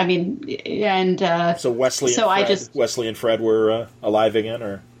 I mean, and so Wesley and Fred were alive again,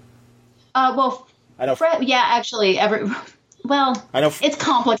 or well, I know Fred. Yeah, actually, Well, I know it's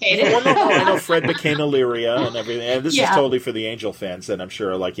complicated. I know Fred became Illyria and everything. And this is totally for the Angel fans that I'm sure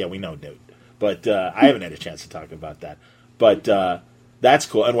are like, yeah, we know Newt. But I haven't had a chance to talk about that. But that's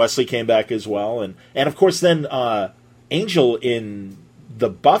cool. And Wesley came back as well. And of course, then Angel in the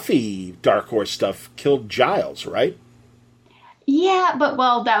Buffy Dark Horse stuff killed Giles, right? Yeah, but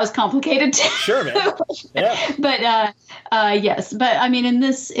that was complicated too. Sure, man. Yeah. But yes. But I mean,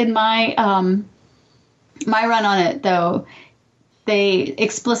 in my run on it, though, they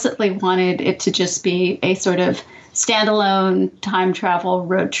explicitly wanted it to just be a sort of standalone time travel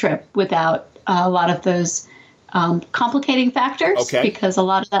road trip without a lot of those complicating factors, because a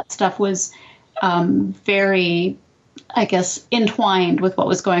lot of that stuff was very, I guess, entwined with what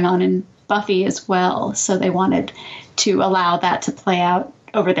was going on in Buffy as well. So they wanted to allow that to play out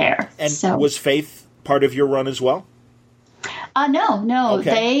over there. And was Faith part of your run as well? No. Okay.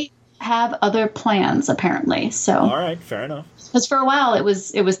 They have other plans, apparently. So all right, fair enough. Because for a while it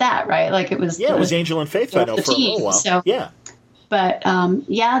was that, right? Like it was it was Angel and Faith. I know for a little while. So, yeah, but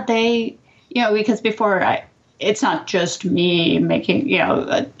they because before it's not just me making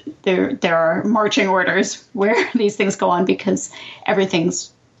there are marching orders where these things go on because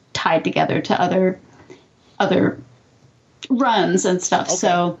everything's tied together to other runs and stuff.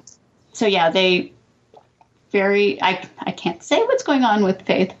 Okay. So yeah, they. I can't say what's going on with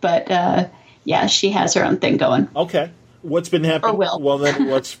Faith, but she has her own thing going. Okay. What's been happening? Or will. Well, then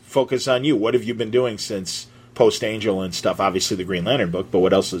let's focus on you. What have you been doing since post-Angel and stuff? Obviously the Green Lantern book, but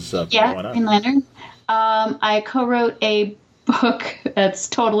what else is going on? Green Lantern. I co-wrote a book that's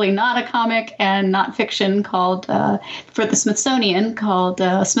totally not a comic and not fiction called, for the Smithsonian, called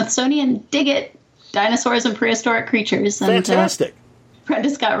Smithsonian Dig It, Dinosaurs and Prehistoric Creatures. Fantastic. Brenda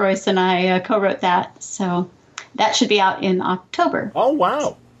Scott Royce and I co-wrote that, so that should be out in October. Oh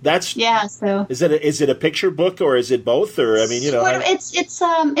wow, that's So is it a picture book or is it both? Or I mean,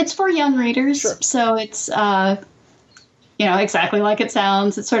 it's for young readers, sure. So it's exactly like it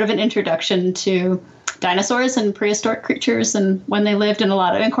sounds. It's sort of an introduction to dinosaurs and prehistoric creatures and when they lived, and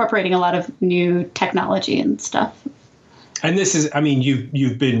incorporating a lot of new technology and stuff. And this is, I mean,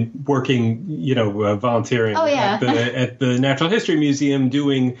 you've been working, volunteering at the Natural History Museum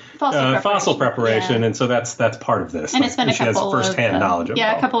doing fossil preparation, and so that's part of this. And it's been a couple has firsthand knowledge of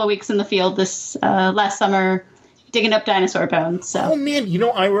a couple of weeks in the field this last summer, digging up dinosaur bones. So. Oh man,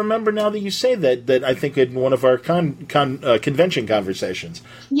 I remember now that you say that I think in one of our convention conversations.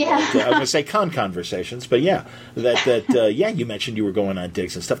 Yeah, I was going to say conversations, but you mentioned you were going on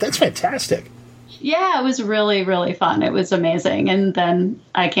digs and stuff. That's fantastic. Yeah, it was really, really fun. It was amazing. And then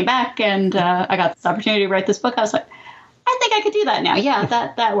I came back and I got this opportunity to write this book. I was like, I think I could do that now. Yeah,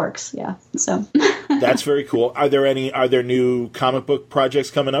 that works. Yeah. So that's very cool. Are there new comic book projects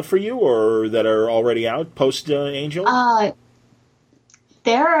coming up for you or that are already out post Angel?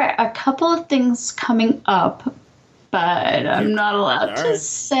 There are a couple of things coming up, but I'm not allowed to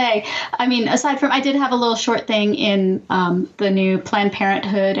say. I mean, aside from, I did have a little short thing in the new Planned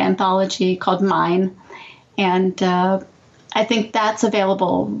Parenthood anthology called Mine, and I think that's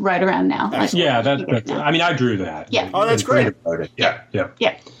available right around now. That's I mean, I drew that. Yeah. Oh, that's great. Yeah.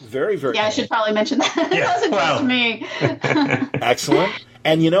 Very, very cool. I should probably mention that. It wasn't just me. Excellent.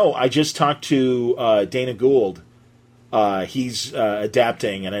 And, I just talked to Dana Gould. He's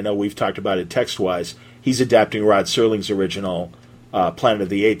adapting, and I know we've talked about it text-wise, he's adapting Rod Serling's original Planet of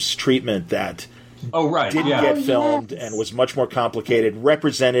the Apes treatment that didn't get filmed and was much more complicated,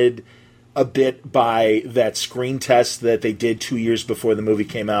 represented a bit by that screen test that they did 2 years before the movie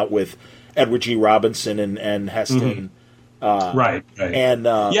came out with Edward G. Robinson and Heston. Mm-hmm. Right. And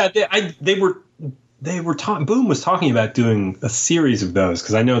they were talking. Boom was talking about doing a series of those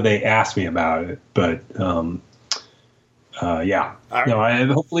because I know they asked me about it, but Yeah. Right.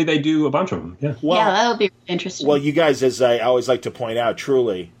 No, hopefully they do a bunch of them. Yeah. Well, yeah, that'll be interesting. Well, you guys, as I always like to point out,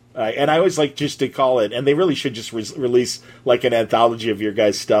 truly, and I always like just to call it, and they really should just release like an anthology of your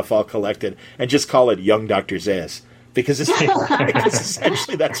guys' stuff all collected, and just call it Young Dr. Zayas, because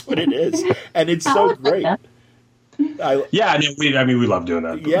essentially that's what it is, and it's so great. We love doing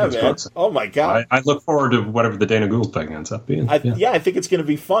that. Yeah, man. Fun. Oh my god! I look forward to whatever the Dana Gould thing ends up being. I think it's going to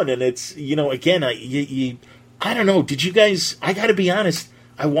be fun, and it's again, I don't know. Did you guys? I got to be honest.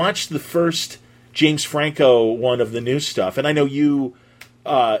 I watched the first James Franco one of the new stuff, and I know you.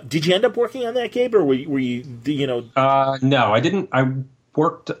 Did you end up working on that, Gabe, or were you? No, I didn't. I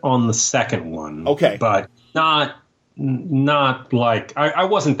worked on the second one. Okay, but not like I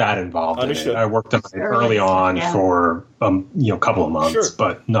wasn't that involved. Understood. In it. I worked on it early on for a couple of months,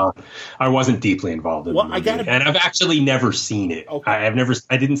 but not. I wasn't deeply involved in it. And I've actually never seen it. Okay.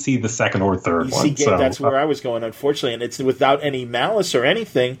 I didn't see the second or third one. See, Gabe, that's where I was going, unfortunately, and it's without any malice or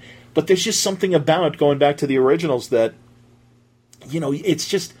anything. But there's just something about going back to the originals that, it's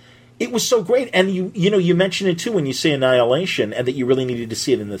just, it was so great. And you mentioned it too when you say Annihilation, and that you really needed to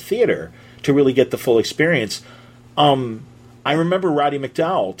see it in the theater to really get the full experience. I remember Roddy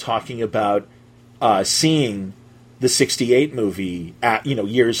McDowall talking about seeing the '68 movie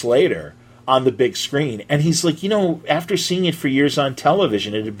years later on the big screen, and he's like, after seeing it for years on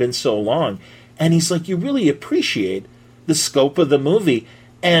television, it had been so long, and he's like, you really appreciate the scope of the movie.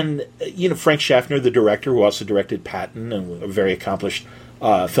 And Frank Schaffner, the director, who also directed Patton, and a very accomplished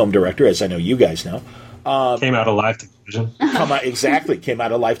film director, as I know you guys know, came out of live television. Came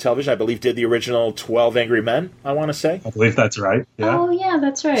out of live television. I believe did the original 12 Angry Men, I want to say. I believe that's right. Yeah. Oh, yeah,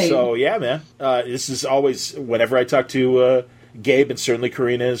 that's right. So, yeah, man. This is always, whenever I talk to Gabe, and certainly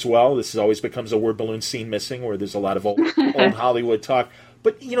Corinna as well, this always becomes a word balloon scene missing, where there's a lot of old Hollywood talk.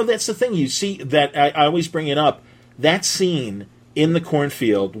 But, that's the thing. You see that, I always bring it up, that scene in the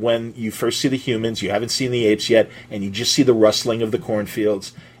cornfield when you first see the humans, you haven't seen the apes yet, and you just see the rustling of the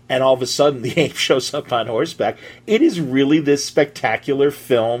cornfields, and all of a sudden the ape shows up on horseback. It is really this spectacular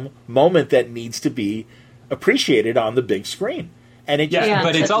film moment that needs to be appreciated on the big screen. And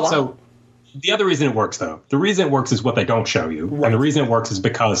but it's also the other reason it works, though. The reason it works is what they don't show you, right. And the reason it works is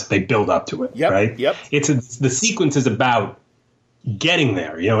because they build up to it. Yep, right? Yep. The sequence is about getting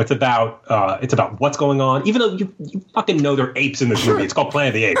there. It's about what's going on. Even though you fucking know there are apes in this movie, it's called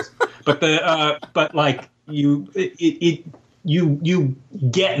Planet of the Apes. But you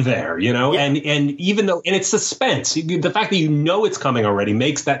get there, and even though, and it's suspense, the fact that it's coming already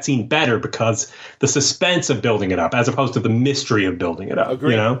makes that scene better, because the suspense of building it up as opposed to the mystery of building it up.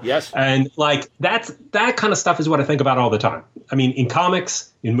 Agreed. Yes. And that kind of stuff is what I think about all the time. I mean, in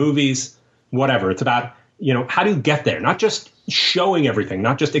comics, in movies, whatever, it's about, how do you get there? Not just showing everything,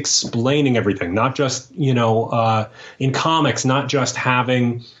 not just explaining everything, not just, in comics, not just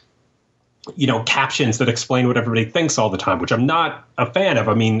having, captions that explain what everybody thinks all the time, which I'm not a fan of.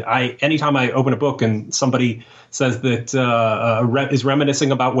 I mean, anytime I open a book and somebody says that is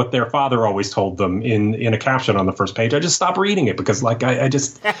reminiscing about what their father always told them in a caption on the first page, I just stop reading it, because I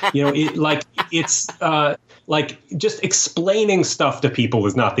just, just explaining stuff to people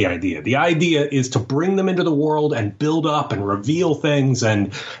is not the idea. The idea is to bring them into the world and build up and reveal things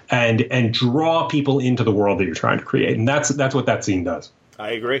and draw people into the world that you're trying to create. And that's what that scene does.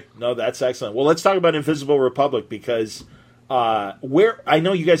 I agree. No, that's excellent. Well, let's talk about Invisible Republic, because I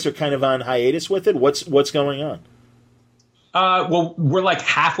know you guys are kind of on hiatus with it. What's going on? Well, we're like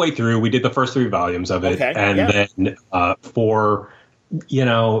halfway through. We did the first 3 volumes of it, then for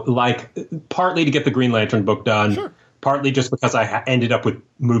partly to get the Green Lantern book done, partly just because I ended up with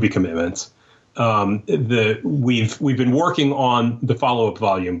movie commitments. We've been working on the follow-up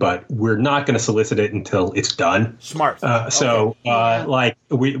volume, but we're not going to solicit it until it's done. Smart. So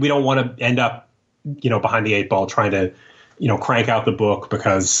we don't want to end up, behind the 8 ball trying to, crank out the book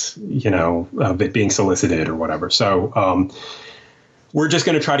because, of it being solicited or whatever. So we're just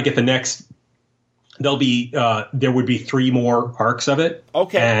going to try to get the next. There would be 3 more arcs of it.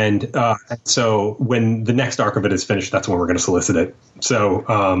 Okay. And so when the next arc of it is finished, that's when we're going to solicit it. So,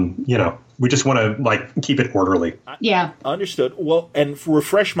 we just want to keep it orderly. Yeah. Understood. Well, and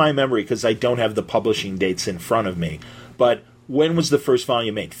refresh my memory, because I don't have the publishing dates in front of me, but when was the first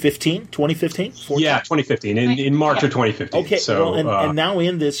volume made? 2015? 14? Yeah, 2015, in March of 2015. Okay. So, and now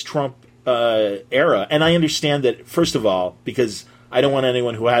in this Trump era, and I understand that, first of all, because I don't want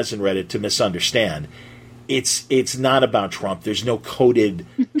anyone who hasn't read it to misunderstand. It's not about Trump. There's no coded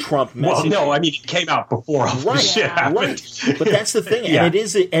Trump message. Well, no, I mean, it came out before all this shit happened. Right. But that's the thing,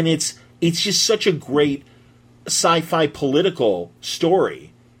 and it's just such a great sci-fi political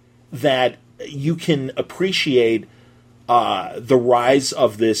story that you can appreciate the rise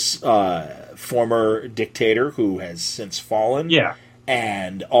of this former dictator who has since fallen. Yeah.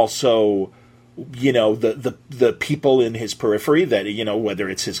 And also, the people in his periphery that, whether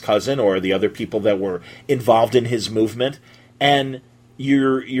it's his cousin or the other people that were involved in his movement. And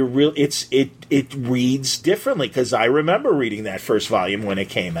you're real. It reads differently, because I remember reading that first volume when it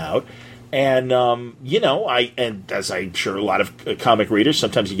came out. And, and as I'm sure a lot of comic readers,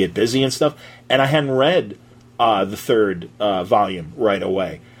 sometimes you get busy and stuff. And I hadn't read the third volume right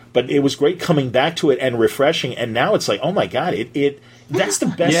away. But it was great coming back to it and refreshing. And now it's like, oh my God, that's the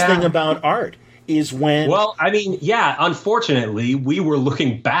best thing about art, is when... Well, I mean, unfortunately, we were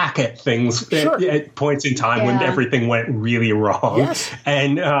looking back at things at points in time when everything went really wrong. Yes.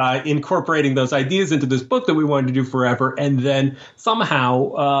 And incorporating those ideas into this book that we wanted to do forever. And then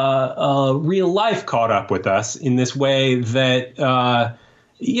somehow real life caught up with us in this way that...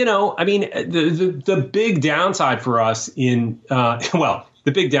 the big downside for us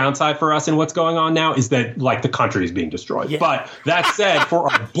the big downside for us in what's going on now is that, like, the country is being destroyed. Yeah. But that said,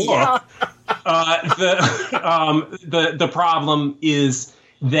 for our book, the problem is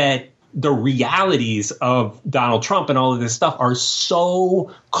that the realities of Donald Trump and all of this stuff are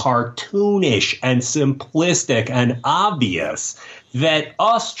so cartoonish and simplistic and obvious that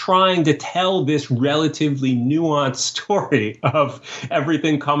us trying to tell this relatively nuanced story of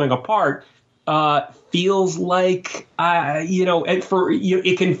everything coming apart feels like,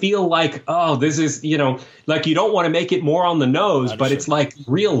 it can feel like, oh, this is, like, you don't want to make it more on the nose, but it's like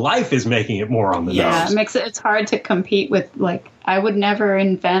real life is making it more on the nose. Yeah, it makes it's hard to compete with, like, I would never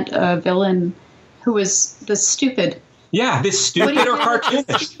invent a villain who was this stupid. Yeah, this stupid or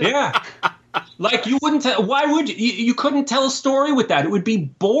cartoonish. Yeah. Like, you wouldn't why would you? You couldn't tell a story with that. It would be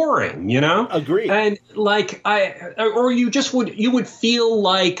boring, Agreed. And like, you would feel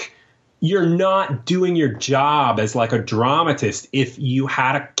like you're not doing your job as, like, a dramatist if you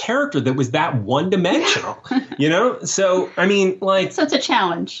had a character that was that one-dimensional, So, I mean, like... So it's a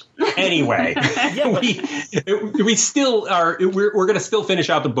challenge. Anyway, we still are... We're going to still finish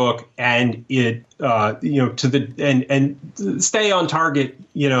out the book, and it, and stay on target,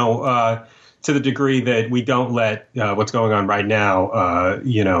 to the degree that we don't let what's going on right now,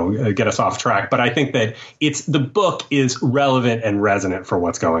 get us off track. But I think that the book is relevant and resonant for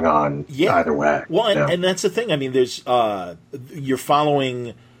what's going on either way. Well, and that's the thing. I mean, there's you're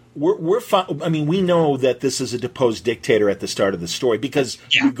following. We know that this is a deposed dictator at the start of the story, because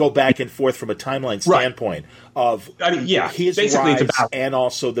you go back and forth from a timeline standpoint of his basically rise and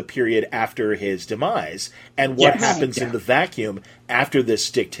also the period after his demise, and what happens in the vacuum after this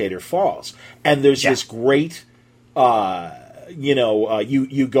dictator falls. And there's this great, you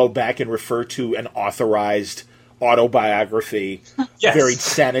go back and refer to an authorized autobiography, very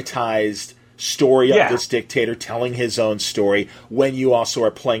sanitized story of this dictator telling his own story, when you also are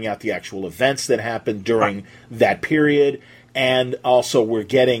playing out the actual events that happened during that period. And also we're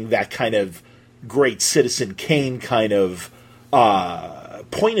getting that kind of great Citizen Kane kind of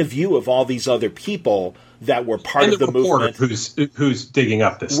point of view of all these other people that were part of the movement. Who's digging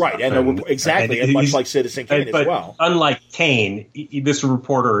up this right, stuff. And much like Citizen Kane as well. Unlike Kane, this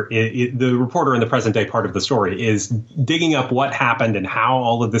reporter, the reporter in the present day part of the story, is digging up what happened and how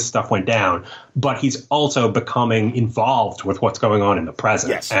all of this stuff went down. But he's also becoming involved with what's going on in the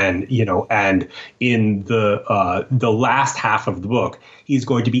present. Yes. And and in the last half of the book, he's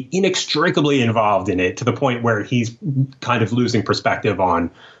going to be inextricably involved in it, to the point where he's kind of losing perspective on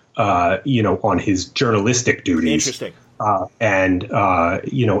his journalistic duties. Interesting. And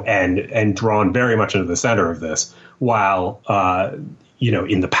drawn very much into the center of this, while,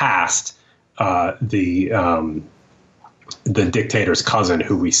 in the past, the dictator's cousin,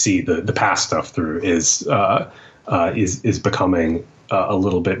 who we see the past stuff through, is becoming a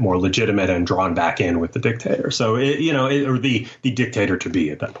little bit more legitimate and drawn back in with the dictator. So, or the dictator to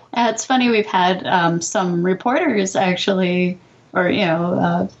be at that point. It's funny. We've had some reporters actually, or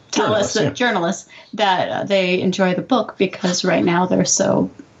tell us that journalists that they enjoy the book because right now they're so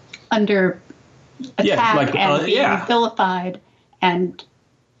under attack and being vilified, and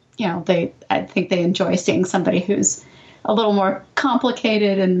I think they enjoy seeing somebody who's a little more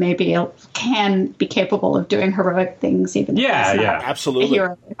complicated and maybe can be capable of doing heroic things, even if it's not absolutely a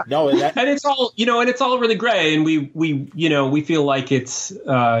hero. No, and it's all and it's all really gray, and we feel like it's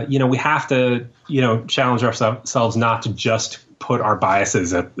we have to challenge ourselves not to just put our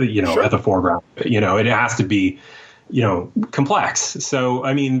biases at at the foreground. It has to be complex. So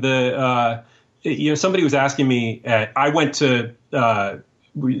I mean, somebody was asking me. I went to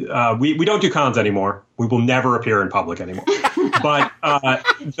we don't do cons anymore. We will never appear in public anymore. But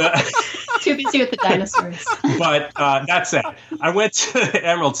too too busy with the dinosaurs. But that said, I went to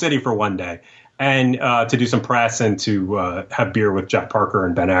Emerald City for one day and to do some press and to have beer with Jeff Parker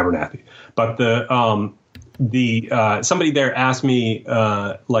and Ben Abernathy. But somebody there asked me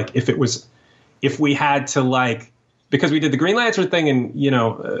like if we had to like, because we did the Green Lantern thing and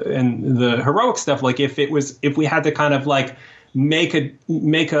and the heroic stuff, like if we had to kind of like make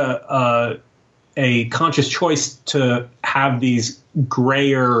a conscious choice to have these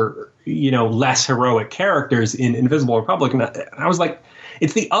grayer, less heroic characters in Invisible Republic. And I was like,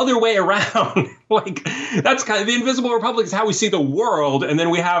 it's the other way around. Like that's kind of the Invisible Republic is how we see the world. And then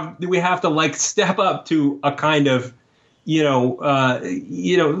we have to like step up to a kind of,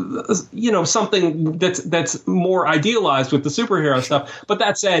 something that's more idealized with the superhero stuff. But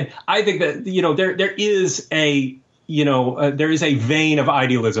that said, I think that, there is a vein of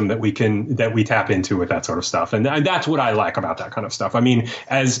idealism that we tap into with that sort of stuff. And that's what I like about that kind of stuff. I mean,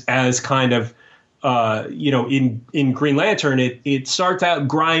 as kind of, in Green Lantern, it starts out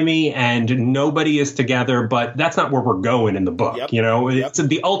grimy and nobody is together, but that's not where we're going in the book. Yep. It's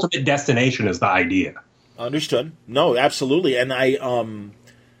the ultimate destination is the idea. Understood. No, absolutely. And I'm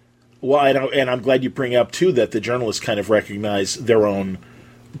glad you bring up too, that the journalists kind of recognize their own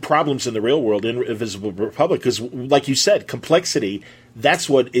problems in the real world in Invisible Republic, because like you said, complexity, that's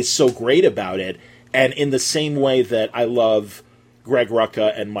what is so great about it. And in the same way that I love Greg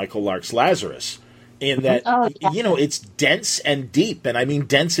Rucka and Michael Lark's Lazarus, in that it's dense and deep, and I mean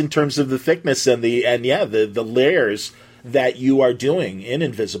dense in terms of the thickness and the layers that you are doing in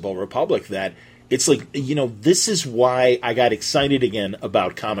Invisible Republic, that it's like, this is why I got excited again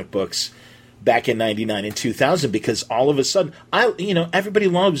about comic books back in 99 and 2000, because all of a sudden, everybody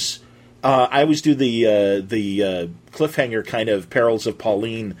loves, I always do the cliffhanger kind of Perils of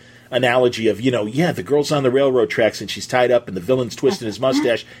Pauline analogy of, the girl's on the railroad tracks and she's tied up and the villain's twisting his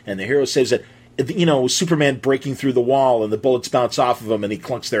mustache and the hero saves it. Superman breaking through the wall and the bullets bounce off of him and he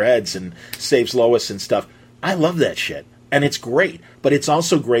clunks their heads and saves Lois and stuff. I love that shit. And it's great. But it's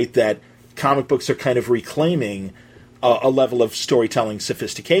also great that comic books are kind of reclaiming a level of storytelling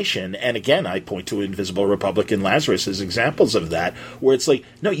sophistication. And again, I point to Invisible Republic and Lazarus as examples of that, where it's like,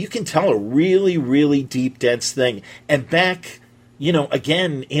 no, you can tell a really, really deep, dense thing. And back,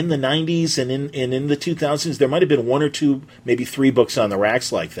 again, in the 90s and in the 2000s, there might have been one or two, maybe three books on the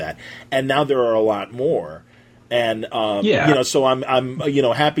racks like that. And now there are a lot more. And, so I'm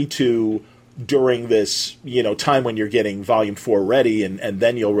happy to, during this, time when you're getting Volume 4 ready and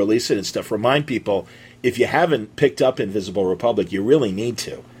then you'll release it and stuff, remind people, if you haven't picked up Invisible Republic, you really need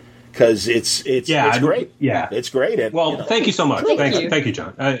to, because it's great. Yeah, it's great. And, thank you so much. Thank you,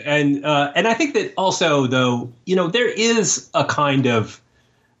 John. And I think that also, though, there is a kind of,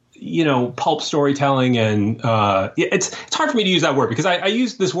 pulp storytelling, and it's hard for me to use that word because I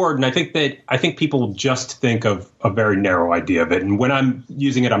use this word, and I think people just think of a very narrow idea of it. And when I'm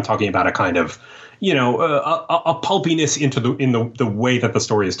using it, I'm talking about a kind of, a pulpiness in the way that the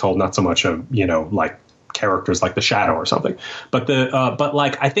story is told, not so much of, like characters like the Shadow or something, but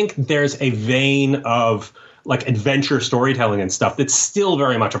I think there's a vein of like adventure storytelling and stuff that's still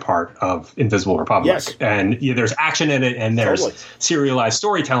very much a part of Invisible Republic. Yes. And there's action in it and there's serialized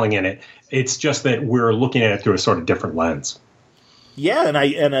storytelling in it. It's just that we're looking at it through a sort of different lens. Yeah,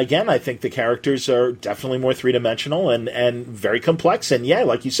 and again, I think the characters are definitely more three-dimensional and very complex. And yeah,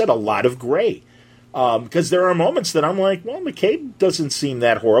 like you said, a lot of gray. Because there are moments that I'm like, well, McCabe doesn't seem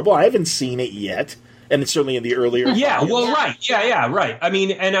that horrible. I haven't seen it yet. And it's certainly in the earlier. Yeah, well, right. Yeah, right. I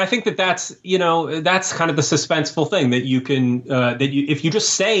mean, and I think that's kind of the suspenseful thing that you can, if you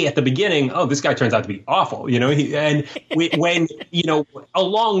just say at the beginning, oh, this guy turns out to be awful, when,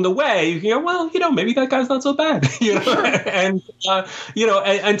 along the way, maybe that guy's not so bad, and,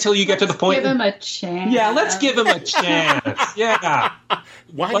 until you get to the point. Give him a chance. Yeah, let's give him a chance. Yeah.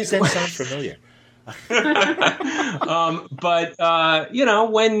 Why does that sound familiar? And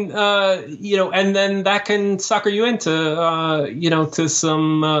then that can sucker you into, to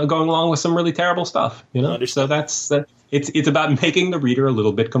some going along with some really terrible stuff, So that's it's about making the reader a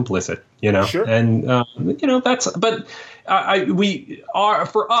little bit complicit, Sure. And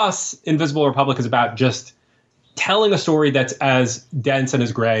for us, Invisible Republic is about just telling a story that's as dense and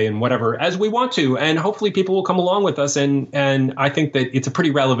as gray and whatever as we want to, and hopefully people will come along with us. And I think that it's a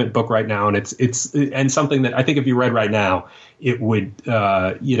pretty relevant book right now, and it's something that I think if you read right now, it would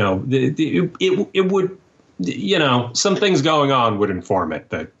it would some things going on would inform it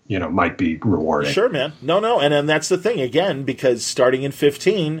that might be rewarding. Sure, man. No, and that's the thing again, because starting in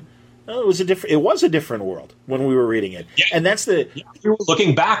 15. Oh, it was a different world when we were reading it, and that's we were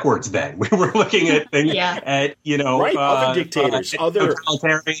looking backwards then. We were looking at things at other dictators, other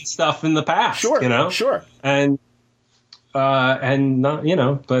totalitarian stuff in the past. Sure, and not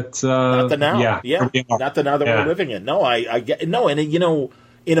but not the now. Not the now that we're living in. No, I get no, and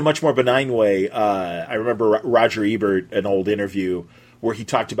in a much more benign way. I remember Roger Ebert, an old interview where he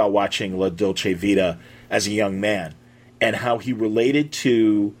talked about watching La Dolce Vita as a young man and how he related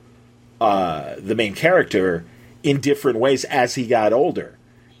to the main character in different ways as he got older.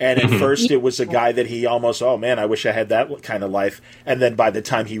 And at first it was a guy that he almost, oh man, I wish I had that kind of life. And then by the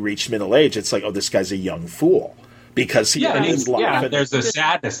time he reached middle age, it's like, oh, this guy's a young fool. Because he his life. Yeah, there's a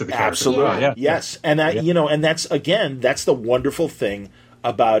sadness to the character. Absolutely. Yes. And and that's the wonderful thing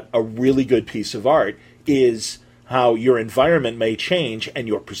about a really good piece of art is how your environment may change and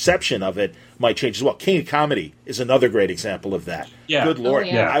your perception of it might change as well. King of Comedy is another great example of that. Yeah. Good Lord.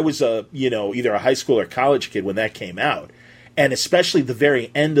 I was either a high school or college kid when that came out. And especially the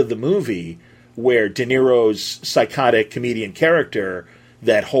very end of the movie where De Niro's psychotic comedian character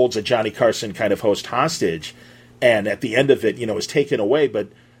that holds a Johnny Carson kind of host hostage and at the end of it, is taken away, but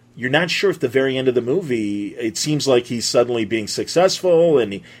you're not sure if the very end of the movie, it seems like he's suddenly being successful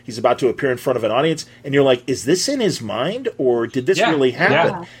and he's about to appear in front of an audience, and you're like, is this in his mind, or did this really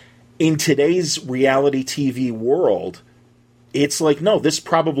happen? In today's reality TV world, it's like, no, this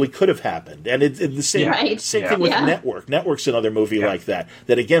probably could have happened. And it's the same thing with Network. Network's another movie like that.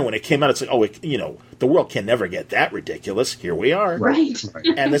 That, again, when it came out, it's like, the world can never get that ridiculous. Here we are. Right.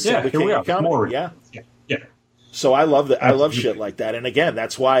 And this is the King of Comedy. Yeah. So I love that. Absolutely. I love shit like that. And again,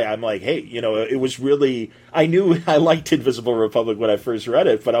 that's why I'm like, hey, it was really. I knew I liked Invisible Republic when I first read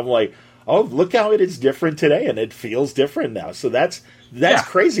it, but I'm like, oh, look how it is different today, and it feels different now. So that's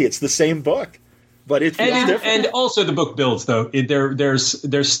crazy. It's the same book, but it feels different. And also, the book builds though.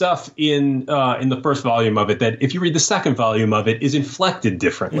 There's stuff in the first volume of it that if you read the second volume of it is inflected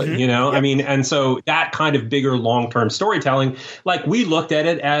differently. I mean, and so that kind of bigger long-term storytelling, like we looked at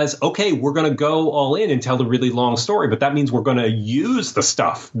it as, okay, we're going to go all in and tell the really long story, but that means we're going to use the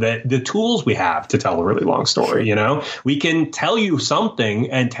stuff that the tools we have to tell a really long story. We can tell you something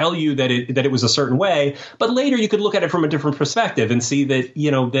and tell you that it was a certain way, but later you could look at it from a different perspective and see that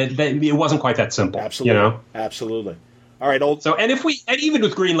that it wasn't quite that simple. Absolutely. Absolutely. All right, and even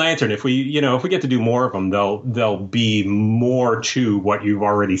with Green Lantern, if we get to do more of them, they'll be more to what you've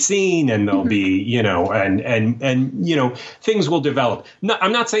already seen, and they'll be and things will develop. No,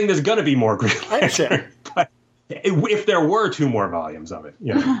 I'm not saying there's going to be more Green Lantern, but if there were 2 more volumes of it,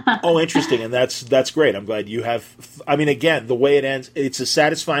 Oh, interesting, and that's great. I'm glad you have. I mean, again, the way it ends, it's a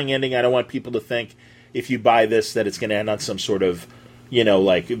satisfying ending. I don't want people to think if you buy this that it's going to end on some sort of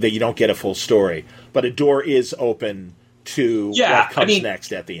like that you don't get a full story, but a door is open to what comes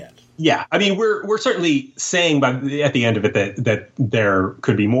next at the end. Yeah, I mean, we're certainly saying at the end of it that there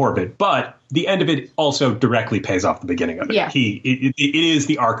could be more of it, but the end of it also directly pays off the beginning of it. Yeah. It is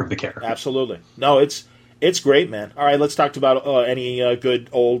the arc of the character. Absolutely. No, it's great, man. All right, let's talk about any good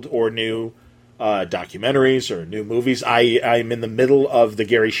old or new documentaries or new movies. I'm in the middle of the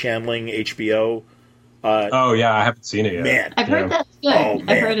Gary Shandling HBO. I haven't seen it yet. Man, I've heard that's good. Oh, man.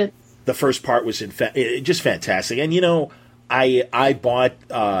 I've heard it. The first part was just fantastic, and I bought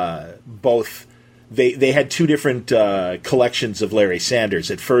both. They had 2 different collections of Larry Sanders.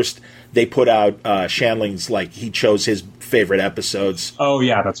 At first, they put out Shandling's, like he chose his favorite episodes. Oh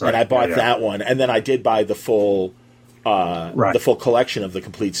yeah, that's right. And I bought that one, and then I did buy the full collection of the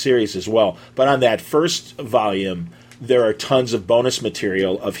complete series as well. But on that first volume, there are tons of bonus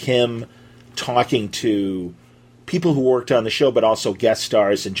material of him talking to people who worked on the show, but also guest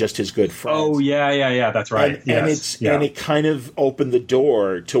stars and just his good friends. Oh yeah, that's right. And it kind of opened the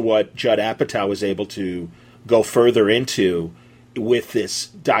door to what Judd Apatow was able to go further into with this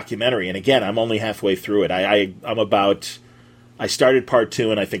documentary. And again, I'm only halfway through it. I started part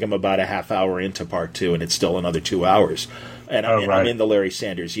 2, and I think I'm about a half hour into part 2, and it's still another 2 hours. And I'm in the Larry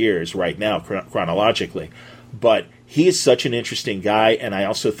Sanders years right now, chronologically. But he is such an interesting guy, and I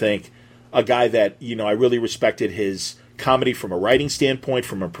also think a guy that, I really respected his comedy from a writing standpoint,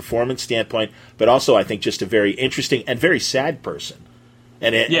 from a performance standpoint, but also I think just a very interesting and very sad person.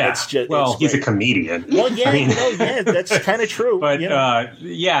 And it's just he's a comedian. Well, yeah, that's kind of true. But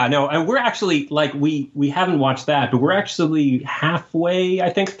and we're actually we haven't watched that, but we're actually halfway,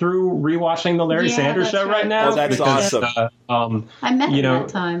 I think, through rewatching the Larry Sanders show right now. Oh, that's awesome. I met him that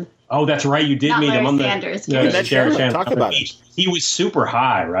time. Oh, that's right. You did meet him on Sanders. Talk about it. He was super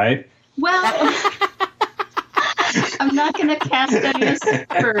high, right? Well, I'm not going to cast any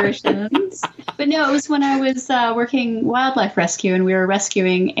aspersions. But no, it was when I was working wildlife rescue, and we were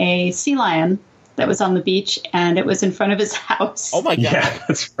rescuing a sea lion that was on the beach, and it was in front of his house. Oh my God. Yeah,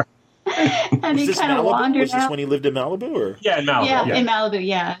 that's right. And he kind of wandered Was this out. when he lived in Malibu? Or? Yeah, in Malibu. In Malibu,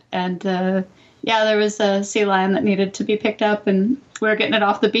 yeah. And there was a sea lion that needed to be picked up, and we were getting it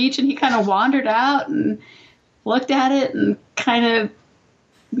off the beach, and he kind of wandered out and looked at it and kind of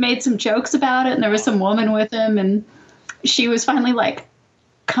made some jokes about it. And there was some woman with him, and she was finally like,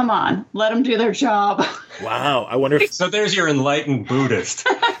 come on, let them do their job. Wow. I wonder if... So there's your enlightened Buddhist.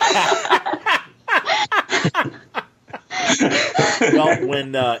 Well,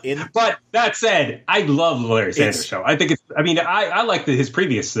 But that said, I love the Larry Sanders Show. I think I like his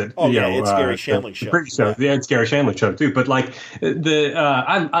previous. It's Gary Shandling show. It's Gary Shandling Show too. But like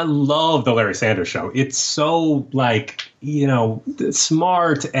I love the Larry Sanders Show. It's so like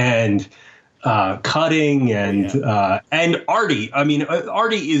smart and cutting and arty. I mean,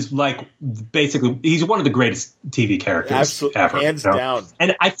 Artie is like basically he's one of the greatest TV characters ever, hands down.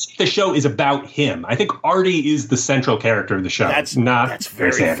 And I think the show is about him. I think Artie is the central character of the show. That's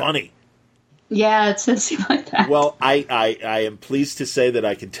very funny. Yeah, it does seem like that. Well, I am pleased to say that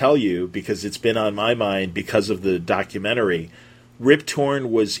I can tell you, because it's been on my mind because of the documentary. Rip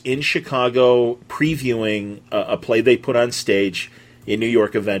Torn was in Chicago previewing a play they put on stage in New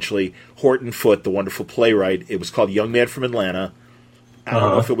York eventually. Horton Foote, the wonderful playwright, it was called Young Man from Atlanta. I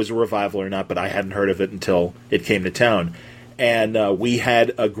don't know if it was a revival or not, but I hadn't heard of it until it came to town. And we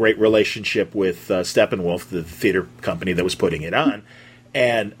had a great relationship with Steppenwolf, the theater company that was putting it on,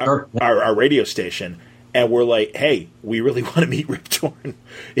 and our radio station. And we're like, hey, we really want to meet Rip Torn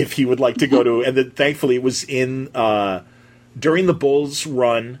if he would like to go to... And then thankfully it was in... during the Bulls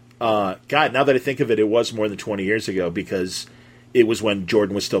run... God, now that I think of it, it was more than 20 years ago, because... It was when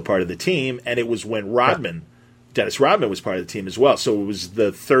Jordan was still part of the team, and it was when Dennis Rodman was part of the team as well. So it was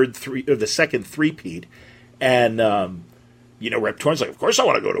the second three-peat. And, Rip Torn's like, of course I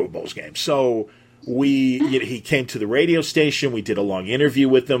want to go to a Bulls game. So he came to the radio station. We did a long interview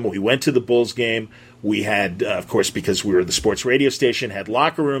with him. We went to the Bulls game. We had, of course, because we were the sports radio station, had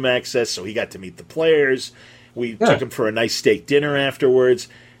locker room access, so he got to meet the players. We took him for a nice steak dinner afterwards.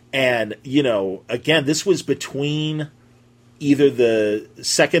 And, again, this was between... either the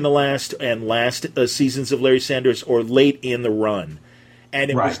second to last and last seasons of Larry Sanders or late in the run. And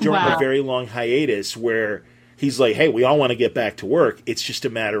it was during a very long hiatus where he's like, hey, we all want to get back to work. It's just a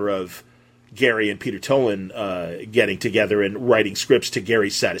matter of Gary and Peter Tolan getting together and writing scripts to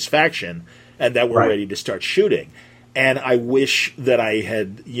Gary's satisfaction, and that we're ready to start shooting. And I wish that I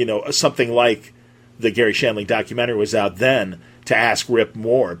had, something like the Gary Shandling documentary was out then, to ask Rip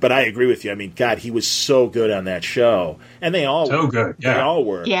more. But I agree with you. I mean, God, he was so good on that show. And they all good. Yeah. They all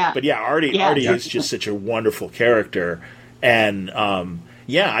were. Yeah. But Artie is just such a wonderful character. And I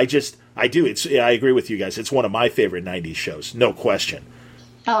agree with you guys. It's one of my favorite 90s shows, no question.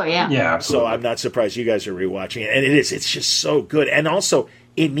 Oh, yeah. Yeah, absolutely. So I'm not surprised you guys are rewatching it. And it's just so good. And also,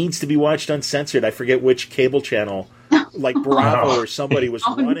 it needs to be watched uncensored. I forget which cable channel, like Bravo or somebody was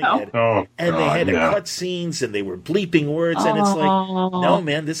running it. And they had to cut scenes, and they were bleeping words. And it's like, no,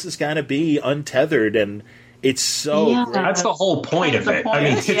 man, this has got to be untethered. And it's so great. That's the whole point of it. I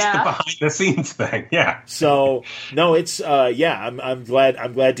mean, it's the behind-the-scenes thing. Yeah. So, no, it's, I'm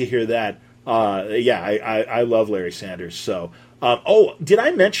glad to hear that. I love Larry Sanders. So, did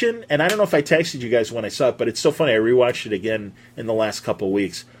I mention, and I don't know if I texted you guys when I saw it, but it's so funny, I rewatched it again in the last couple of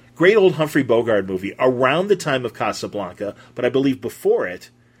weeks. Great old Humphrey Bogart movie around the time of Casablanca, but I believe before it,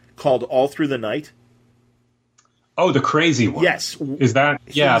 called All Through the Night. Oh, the crazy one. Yes. Is that?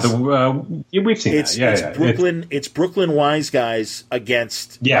 Yeah, we've seen that. It's Brooklyn. It's Brooklyn wise guys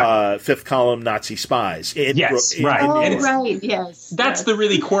against fifth column Nazi spies. Yes. That's the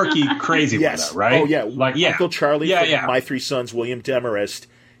really quirky, crazy one, though, right? Oh yeah, Uncle Charlie from My Three Sons, William Demarest.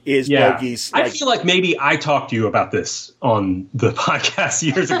 Is Bogey's. I feel like maybe I talked to you about this on the podcast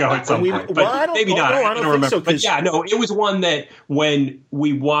years ago at some point. But maybe not. I don't remember. So, but it was one that when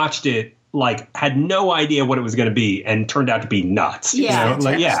we watched it, like, had no idea what it was going to be and turned out to be nuts. Yeah.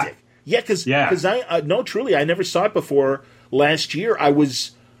 Because truly, I never saw it before last year. I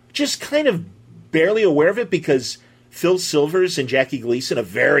was just kind of barely aware of it because Phil Silvers and Jackie Gleason, a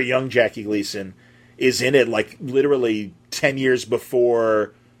very young Jackie Gleason, is in it, like, literally 10 years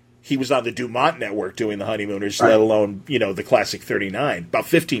before he was on the Dumont Network doing The Honeymooners, let alone, the classic 39, about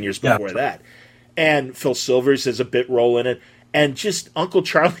 15 years before that. And Phil Silvers has a bit role in it. And just Uncle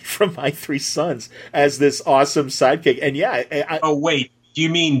Charlie from My Three Sons as this awesome sidekick. And Do you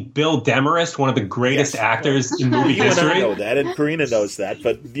mean Bill Demarest, one of the greatest actors in movie history? You and I know that, and Corinna knows that.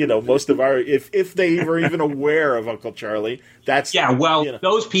 But most of our, if they were even aware of Uncle Charlie, that's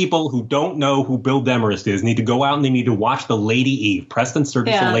those people who don't know who Bill Demarest is need to go out and they need to watch The Lady Eve, Preston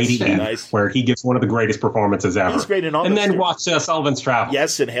Sturgis' Lady Eve, where he gives one of the greatest performances ever. He's great in all. And then watch Sullivan's Travel.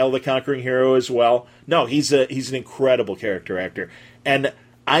 Yes, and Hail the Conquering Hero as well. No, he's an incredible character actor, and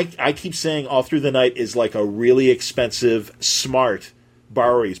I keep saying All Through the Night is like a really expensive, smart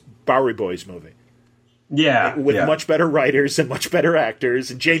Bowery Boys movie. Yeah. With much better writers and much better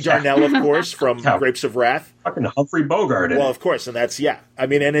actors. And Jane Darnell, of course, from Grapes of Wrath. Fucking Humphrey Bogart. Well, of course. And that's, I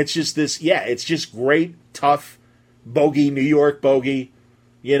mean, and it's just this, it's just great, tough, bogey, New York bogey,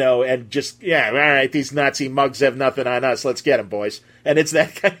 and just, all right, these Nazi mugs have nothing on us. Let's get them, boys. And it's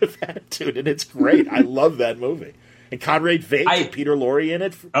that kind of attitude. And it's great. I love that movie. And Conrad Veidt and Peter Lorre in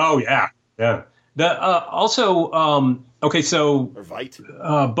it. Oh, yeah. Yeah. Okay, so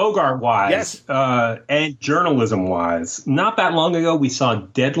Bogart-wise and journalism-wise, not that long ago we saw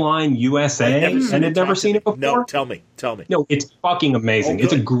Deadline USA, and had never seen it before. No, tell me. No, it's fucking amazing.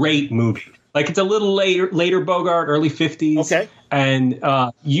 It's a great movie. Like, it's a little later Bogart, early 50s. Okay. And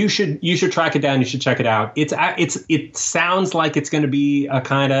you should track it down. You should check it out. It sounds like it's going to be a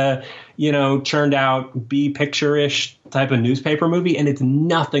kind of, churned out B-picture-ish type of newspaper movie, and it's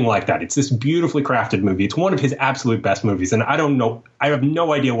nothing like that. It's this beautifully crafted movie. It's one of his absolute best movies, and I have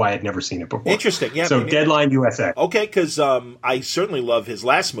no idea why I'd never seen it before. Interesting. Yeah. So Deadline USA. Okay, because I certainly love his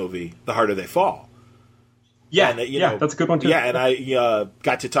last movie, The Harder They Fall. Yeah, and, that's a good one too. Yeah, and I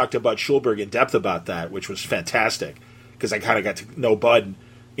got to talk to Bud Schulberg in depth about that, which was fantastic, because I kind of got to know Bud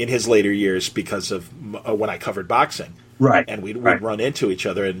in his later years because of when I covered boxing. Right. And we'd run into each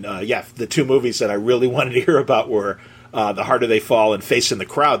other. And, the two movies that I really wanted to hear about were The Harder They Fall and Face in the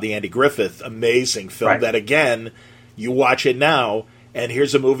Crowd, the Andy Griffith amazing film that, again, you watch it now, and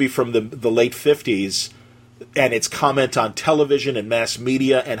here's a movie from the late 50s, and its comment on television and mass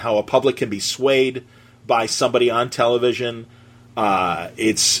media and how a public can be swayed by somebody on television.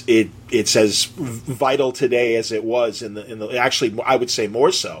 It's as vital today as it was in the actually, I would say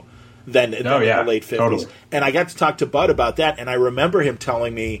more so than in the late 50s. Totally. And I got to talk to Bud about that, and I remember him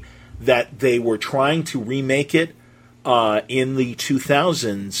telling me that they were trying to remake it in the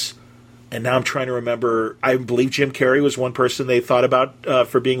 2000s, and now I'm trying to remember. I believe Jim Carrey was one person they thought about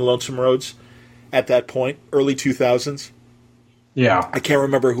for being Lonesome Rhodes at that point, early 2000s. Yeah. I can't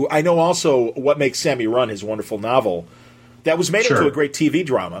remember who. I know also What Makes Sammy Run, his wonderful novel, that was made into a great TV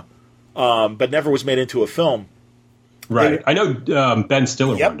drama, but never was made into a film. Right. I know Ben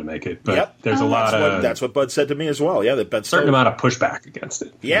Stiller wanted to make it, but there's a lot of... That's what Bud said to me as well. Yeah, that Ben Stiller... certain amount of pushback against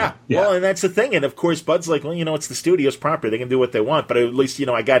it. Yeah. Well, and that's the thing. And, of course, Bud's like, well, it's the studio's property. They can do what they want. But at least,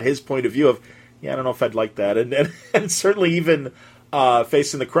 I got his point of view of, I don't know if I'd like that. And certainly even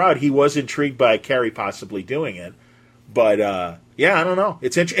Facing the Crowd, he was intrigued by Carrey possibly doing it. But, I don't know.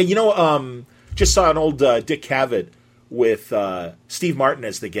 It's interesting. And, just saw an old Dick Cavett with Steve Martin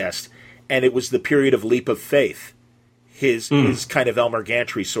as the guest, and it was the period of Leap of Faith, his kind of Elmer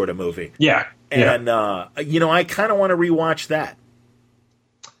Gantry sort of movie. Yeah. And, I kind of want to rewatch that.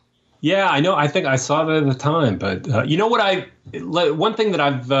 Yeah, I know. I think I saw that at the time, but one thing that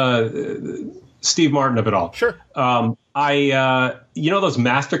I've Steve Martin of it all. Sure. Those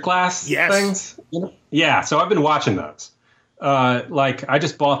masterclass things? Yeah, so I've been watching those. I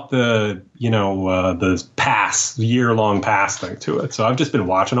just bought the year-long pass thing to it. So I've just been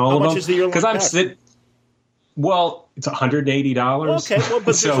watching all of them. How much is the year-long pass? Well, it's $180. Okay, well,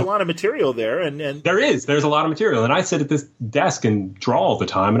 but there's a lot of material there. And there's a lot of material. And I sit at this desk and draw all the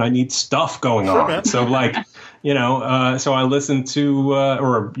time, and I need stuff going on. Man. So, so I listened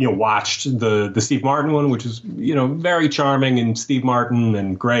to watched the Steve Martin one, which is, very charming, and Steve Martin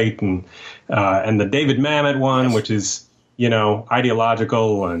and great. And the David Mamet one, which is,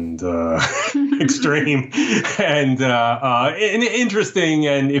 ideological and extreme and interesting,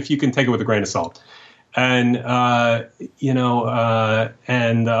 and if you can take it with a grain of salt. And also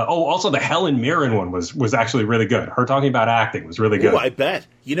the Helen Mirren one was actually really good. Her talking about acting was really good. Oh, I bet.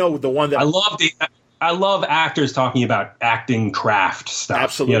 The one that I love actors talking about acting craft stuff.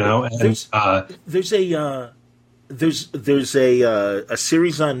 Absolutely. There's a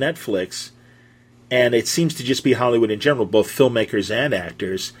series on Netflix, and it seems to just be Hollywood in general, both filmmakers and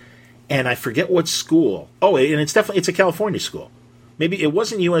actors. And I forget what school. Oh, and it's a California school. Maybe it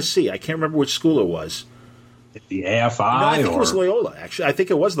wasn't USC. I can't remember which school it was. The AFI? No, I think it was Loyola, actually. I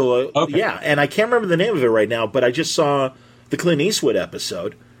think it was the Loyola. Okay. Yeah, and I can't remember the name of it right now, but I just saw the Clint Eastwood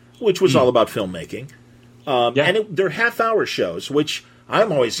episode, which was all about filmmaking. And they're half-hour shows, which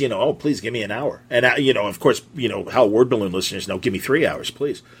I'm always, oh, please give me an hour. And, of course, how Word Balloon listeners know, give me 3 hours,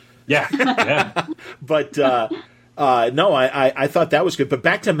 please. Yeah. Yeah. But, no, I thought that was good. But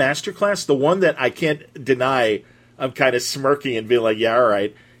back to Masterclass, the one that I can't deny, I'm kind of smirking and being like, yeah, all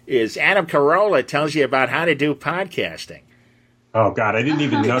right, is Adam Carolla tells you about how to do podcasting. Oh God, I didn't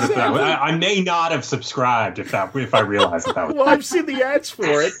even notice that. I may not have subscribed if I realized that was. Well, I've seen the ads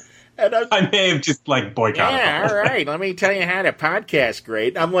for it, and I may have just boycotted. Yeah, all right. Let me tell you how to podcast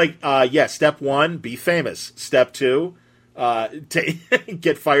great. I'm like, yeah. Step 1, be famous. Step 2,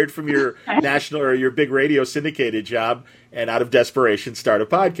 get fired from your national or your big radio syndicated job, and out of desperation start a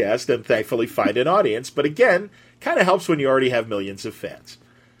podcast, and thankfully find an audience. But again, kind of helps when you already have millions of fans.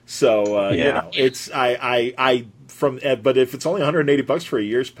 So it's but if it's only $180 for a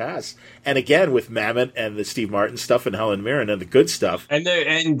year's pass, and again with Mamet and the Steve Martin stuff and Helen Mirren and the good stuff, and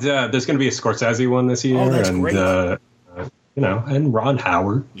there's going to be a Scorsese one this year. Oh, that's and, great. And Ron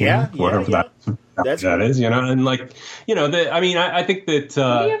Howard, whatever that is, and I think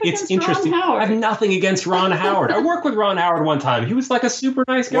that it's interesting. I have nothing against Ron Howard. I worked with Ron Howard one time. He was like a super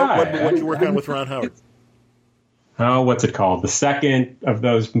nice guy. What did you work on with Ron Howard? Oh, what's it called? The second of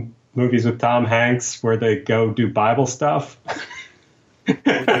those movies with Tom Hanks where they go do Bible stuff.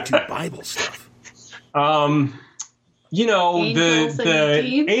 Where they do Bible stuff. The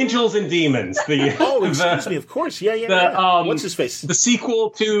Angels and Demons. Excuse me, of course. Yeah. What's his face? The sequel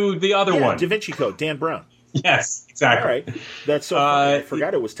to the other one. Da Vinci Code, Dan Brown. Yes, exactly. All right. That's so funny. I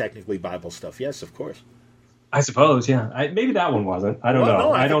forgot it was technically Bible stuff. Yes, of course. I suppose, yeah. Maybe that one wasn't. I don't know.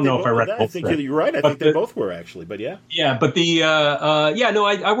 No, I don't know if I read both. I think you're right. I think they both were, actually. But yeah. Yeah, but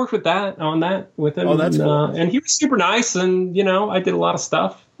I worked with with him. Oh, that's cool. And he was super nice, and, I did a lot of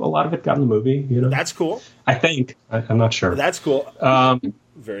stuff. A lot of it got in the movie, That's cool. I think. I'm not sure. That's cool.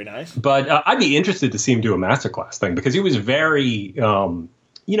 Very nice. But I'd be interested to see him do a masterclass thing, because he was very,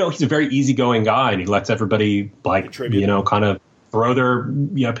 he's a very easygoing guy, and he lets everybody, kind of throw their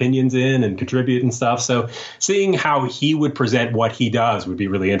opinions in and contribute and stuff. So seeing how he would present what he does would be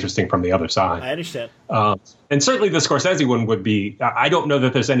really interesting from the other side. I understand. And certainly the Scorsese one would be, I don't know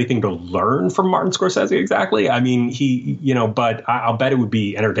that there's anything to learn from Martin Scorsese exactly. I mean, but I'll bet it would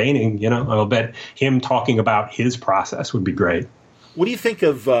be entertaining. I'll bet him talking about his process would be great. What do you think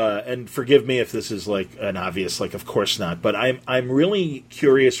of, and forgive me if this is like an obvious, of course not, but I'm really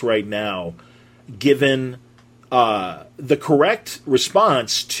curious right now, given the correct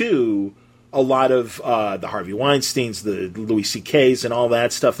response to a lot of the Harvey Weinsteins, the Louis C.K.'s, and all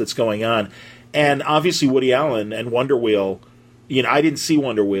that stuff that's going on. And obviously Woody Allen and Wonder Wheel, I didn't see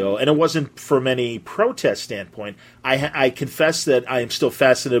Wonder Wheel, and it wasn't from any protest standpoint. I confess that I am still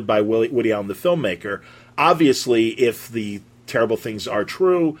fascinated by Woody Allen, the filmmaker. Obviously, if the terrible things are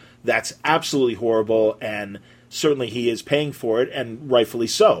true, that's absolutely horrible, and certainly he is paying for it, and rightfully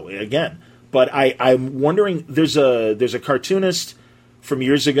so, again. But I'm wondering, there's a cartoonist from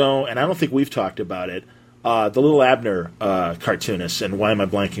years ago, and I don't think we've talked about it, the Little Abner cartoonist, and why am I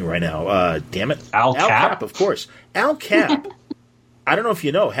blanking right now? Damn it. Al Cap, of course. Al Cap, I don't know if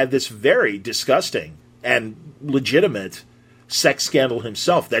you know, had this very disgusting and legitimate sex scandal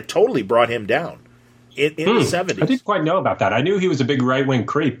himself that totally brought him down in the 70s. I didn't quite know about that. I knew he was a big right-wing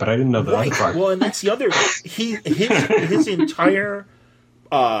creep, but I didn't know the other part. Well, and that's the other, his entire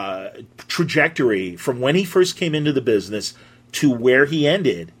trajectory from when he first came into the business to where he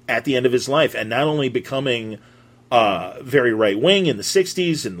ended at the end of his life, and not only becoming very right-wing in the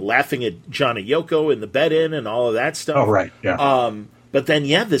 60s and laughing at John and Yoko in the bed-in and all of that stuff. Oh, right, yeah. But then,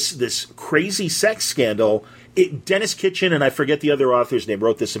 this crazy sex scandal. Dennis Kitchen, and I forget the other author's name,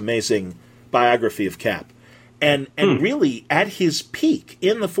 wrote this amazing biography of Cap. And really, at his peak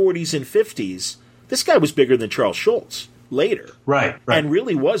in the 40s and 50s, this guy was bigger than Charles Schultz later. Right. And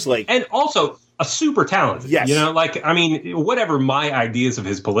really was and also a super talented. Yes. Whatever my ideas of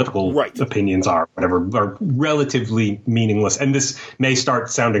his political opinions are, whatever, are relatively meaningless. And this may start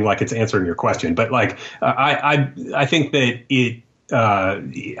sounding like it's answering your question, but I think that it,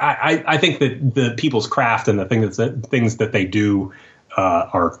 I think that the people's craft and the things that they do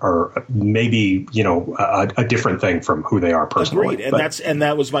are maybe a different thing from who they are personally. Agreed, and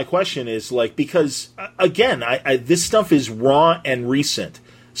that was my question is because again, this stuff is raw and recent,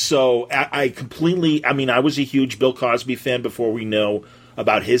 so I completely. I mean, I was a huge Bill Cosby fan before we know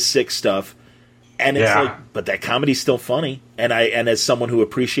about his sick stuff, and it's but that comedy's still funny, and as someone who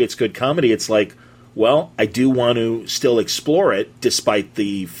appreciates good comedy, it's well, I do want to still explore it despite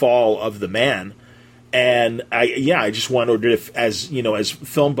the fall of the man. And I just wondered if, as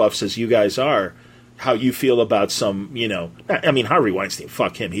film buffs as you guys are, how you feel about some, I mean, Harvey Weinstein,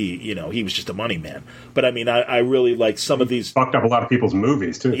 fuck him. He was just a money man. But I mean, I really like some of these. Fucked up a lot of people's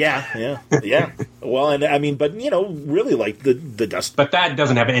movies too. Yeah. Well, and I mean, but really like the dust. But that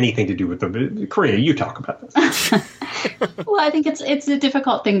doesn't have anything to do with the Korea. You talk about this. Well, I think it's a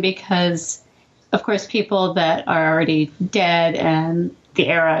difficult thing because, of course, people that are already dead and the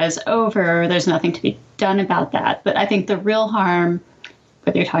era is over, there's nothing to be done about that. But I think the real harm,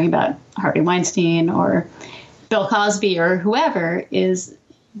 whether you're talking about Harvey Weinstein or Bill Cosby or whoever, is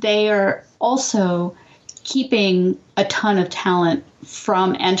they are also keeping a ton of talent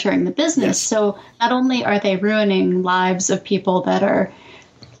from entering the business. Yes. So not only are they ruining lives of people that are,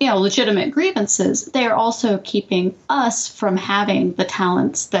 legitimate grievances, they are also keeping us from having the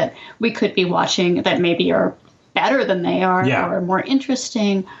talents that we could be watching that maybe are better than they are, or more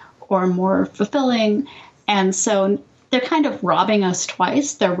interesting or more fulfilling. And so they're kind of robbing us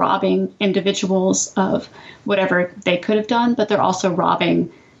twice. They're robbing individuals of whatever they could have done, but they're also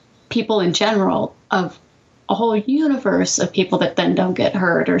robbing people in general of a whole universe of people that then don't get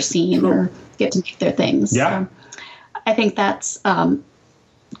heard or seen or get to make their things. Yeah. So I think that's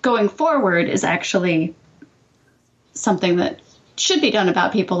going forward is actually something that should be done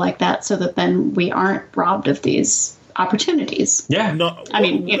about people like that so that then we aren't robbed of these opportunities. Yeah. No, I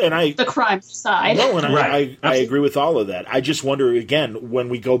mean, the crimes aside. No, and I agree with all of that. I just wonder, again, when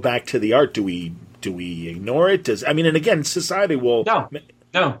we go back to the art, do we ignore it? And again, society will...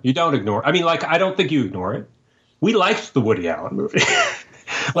 No, you don't ignore it. I mean, I don't think you ignore it. We liked the Woody Allen movie.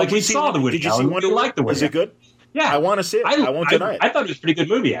 We saw the Woody Allen movie. We liked the Woody Allen. Is it good? Yeah. I want to see it. I won't deny it. I thought it was a pretty good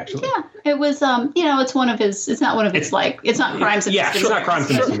movie, actually. Yeah. It was, it's one of his, it's not one of his, it's not crimes and misdemeanors. It's not crimes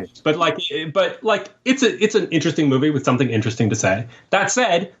and misdemeanors. But it's an interesting movie with something interesting to say. That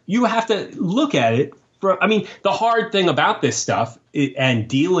said, you have to look at it the hard thing about this stuff and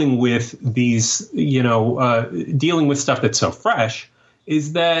dealing with these, dealing with stuff that's so fresh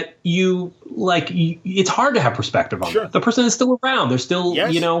is that it's hard to have perspective on it. The person is still around. They're still,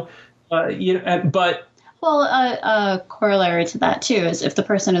 but... Well, a corollary to that, too, is if the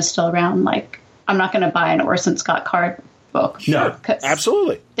person is still around, I'm not going to buy an Orson Scott Card book. No,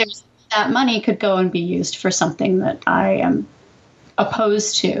 absolutely. That money could go and be used for something that I am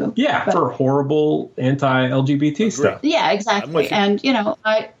opposed to. Yeah, for horrible anti-LGBT stuff. Yeah, exactly. And,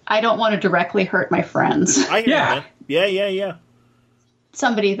 I don't want to directly hurt my friends. I hear that. Yeah.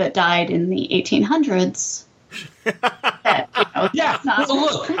 Somebody that died in the 1800s...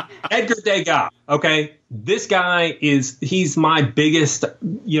 Look, Edgar Degas. Okay, this guy he's my biggest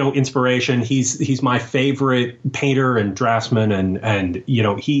inspiration. He's my favorite painter and draftsman, and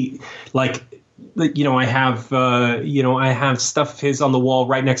he I have stuff of his on the wall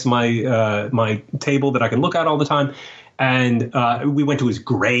right next to my table that I can look at all the time. And we went to his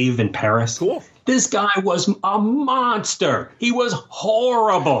grave in Paris. Cool. This guy was a monster. He was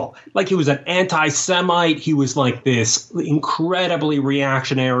horrible. He was an anti-Semite. He was this incredibly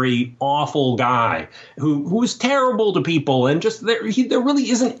reactionary, awful guy who was terrible to people. And just there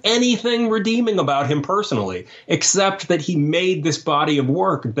really isn't anything redeeming about him personally, except that he made this body of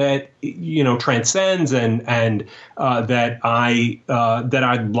work that transcends and that I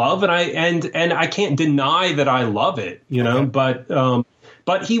love, and I can't deny that I love it.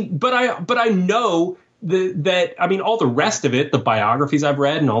 But I know that all the rest of it, the biographies I've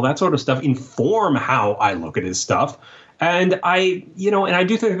read and all that sort of stuff, inform how I look at his stuff. And I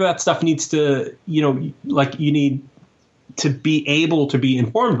do think that stuff needs to, you need to be able to be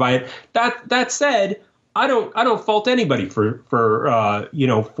informed by it. That said, I don't fault anybody for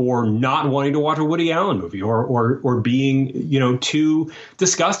not wanting to watch a Woody Allen movie or being, too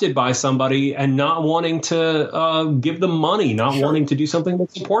disgusted by somebody and not wanting to give them money, not wanting to do something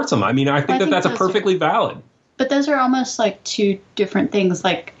that supports them. I think that's a perfectly valid. But those are almost two different things.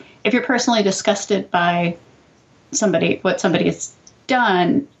 If you're personally disgusted by what somebody has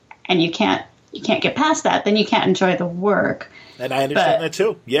done and you can't get past that, then you can't enjoy the work. And I understand that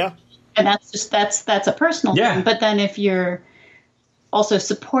too. Yeah. And that's a personal thing. But then if you're also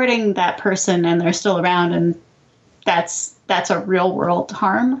supporting that person and they're still around, and that's a real world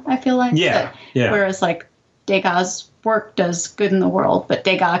harm, I feel like. Yeah. Whereas Degas' work does good in the world, but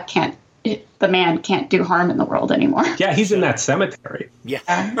Degas the man can't do harm in the world anymore. Yeah, he's in that cemetery.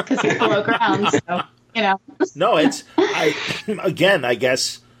 Yeah. Because he's below ground. So, No, I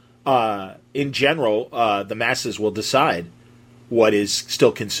guess in general, the masses will decide what is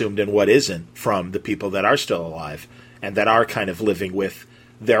still consumed and what isn't from the people that are still alive and that are kind of living with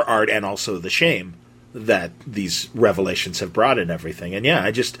their art and also the shame that these revelations have brought and everything. And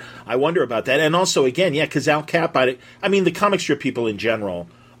I wonder about that. And also, again, because Al Cap, the comic strip people in general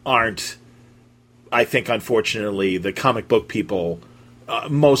aren't I think, unfortunately, the comic book people,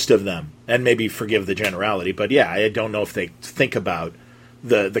 most of them, and maybe forgive the generality, but yeah, I don't know if they think about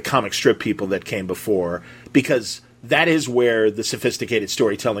the comic strip people that came before, because that is where the sophisticated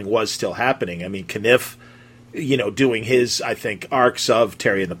storytelling was still happening. I mean, Kniff, doing his, I think, arcs of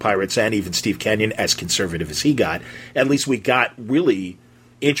Terry and the Pirates, and even Steve Kenyon, as conservative as he got, at least we got really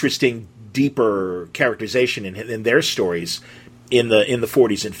interesting, deeper characterization in their stories in the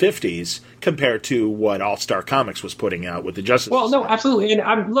 40s and 50s compared to what All Star Comics was putting out with the Justice. Well, no, absolutely.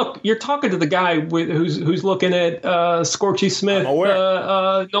 And look, you're talking to the guy who's looking at Scorchy Smith,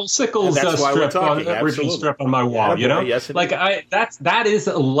 Noel Sickles' original strip on my wall. Yes, that is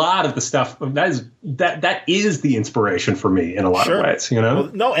a lot of the stuff. That is the inspiration for me in a lot of ways.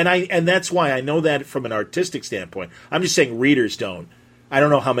 Well, no, and that's why I know that from an artistic standpoint. I'm just saying readers don't. I don't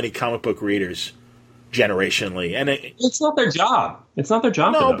know how many comic book readers generationally, and it's not their job. It's not their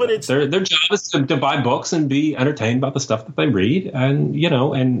job. No, but it's their job is to buy books and be entertained by the stuff that they read, and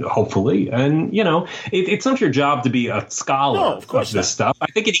and hopefully, and it's not your job to be a scholar of this stuff. I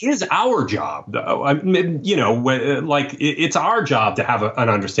think it is our job, though. I mean, it's our job to have an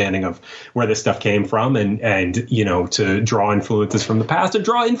understanding of where this stuff came from, and to draw influences from the past, and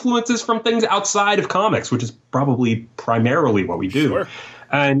draw influences from things outside of comics, which is probably primarily what we do,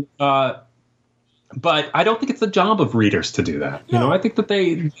 and. But I don't think it's the job of readers to do that. No. I think that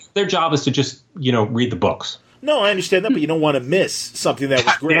their job is to just, read the books. No, I understand that, but you don't want to miss something that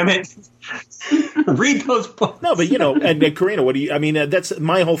was great. Damn it. Read those books. No, but, and Corinna, that's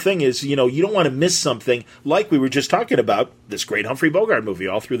my whole thing is, you don't want to miss something like we were just talking about, this great Humphrey Bogart movie,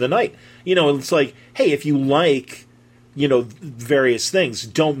 All Through the Night. It's like, hey, if you like, various things,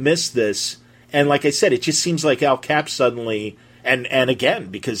 don't miss this. And like I said, it just seems like Al Cap suddenly... And again,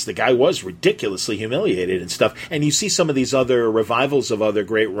 because the guy was ridiculously humiliated and stuff. And you see some of these other revivals of other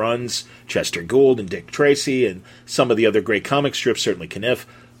great runs, Chester Gould and Dick Tracy, and some of the other great comic strips, certainly Kniff.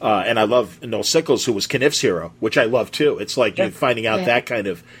 And I love Noel Sickles, who was Kniff's hero, which I love too. It's like finding out that kind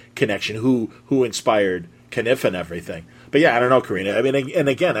of connection, who inspired Kniff and everything. But yeah, I don't know, Corinna. I mean, and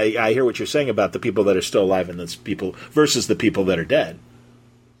again, I hear what you're saying about the people that are still alive and those people versus the people that are dead.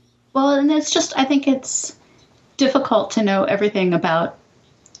 Well, and it's just, I think it's difficult to know everything about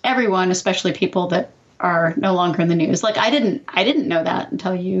everyone, especially people that are no longer in the news. Like I didn't know that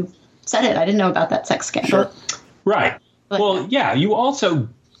until you said it. I didn't know about that sex scandal. Sure. Right. Well, yeah,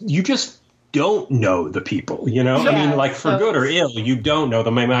 you just don't know the people, I mean, like for good or ill, you don't know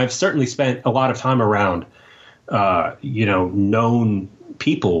them. I mean, I've certainly spent a lot of time around, known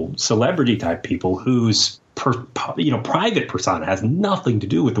people, celebrity type people whose private persona has nothing to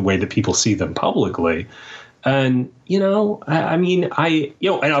do with the way that people see them publicly. And, I mean,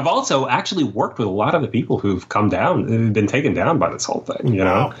 and I've also actually worked with a lot of the people who've who've been taken down by this whole thing,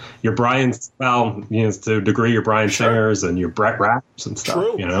 Wow. Your Brian's, to a degree, your Brian Singers and your Brett Rappers and stuff,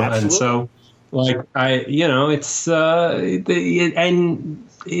 True. Absolutely. And so, it's,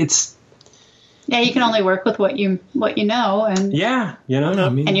 it's. Yeah, you can only work with what you know. And yeah, I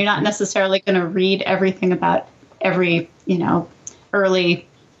mean. And you're not necessarily going to read everything about every, early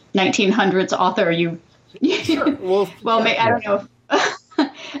 1900s author Sure. Well, I don't know. I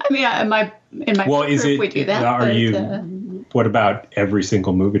mean, in my group, we do that. Are you? What about every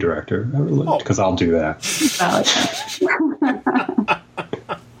single movie director? Because I'll do that.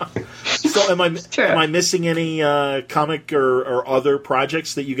 So, am I missing any comic or other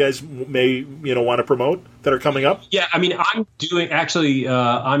projects that you guys may want to promote that are coming up? Yeah, I mean, I'm doing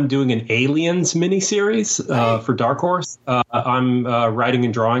an Aliens miniseries for Dark Horse. I'm writing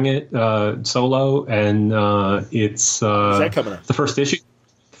and drawing it solo, and it's is that coming up? The first issue.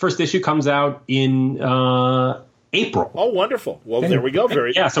 First issue comes out in April. Oh, wonderful. Well, there we go.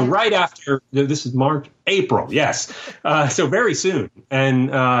 So right after, this is March, April, yes. So very soon. And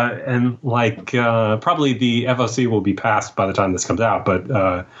probably the FOC will be passed by the time this comes out.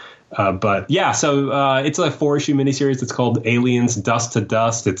 But yeah, so it's a 4-issue miniseries. It's called Aliens Dust to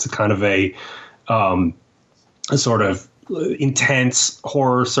Dust. It's kind of a sort of intense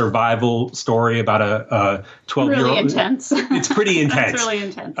horror survival story about a 12-year-old. Really intense. It's pretty intense. It's really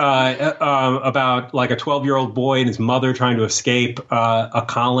intense. About like a 12-year-old boy and his mother trying to escape a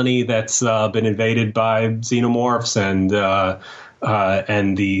colony that's been invaded by xenomorphs and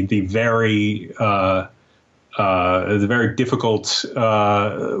the very difficult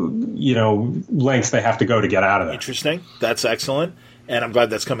lengths they have to go to get out of it. Interesting. That's excellent, and I'm glad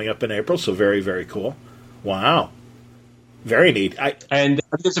that's coming up in April. So very, very cool. Wow. Very neat. And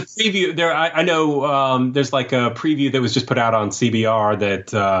there's a preview there. I know there's like a preview that was just put out on CBR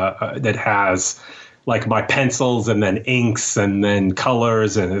that has like my pencils and then inks and then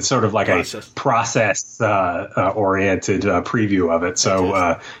colors, and it's sort of like a process oriented preview of it.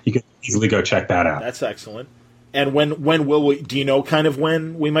 So you can easily go check that out. That's excellent. And when will we? Do you know kind of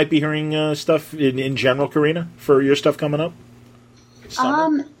when we might be hearing stuff in general, Corinna, for your stuff coming up?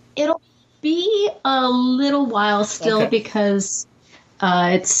 Summer? It'll be a little while still because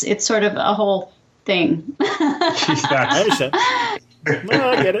it's sort of a whole thing. I understand. No,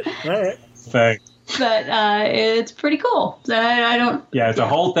 I get it. All right. Thanks. But it's pretty cool. I don't. Yeah, it's a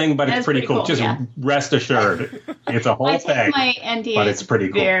whole thing, but it's pretty cool. Just rest assured, it's a whole thing. I take my NDA, but it's pretty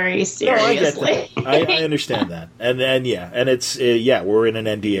cool. Very seriously. No, I get that. I understand that, and it's we're in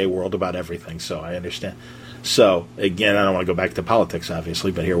an NDA world about everything, so I understand. So again, I don't want to go back to politics,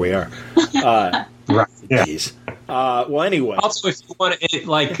 obviously, but here we are. Right. Yeah. Jeez. Well, anyway. Also, if you want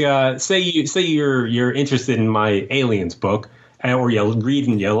to, say you're interested in my Aliens book, or you read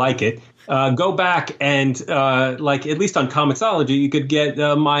and you like it. Go back and, at least on Comixology, you could get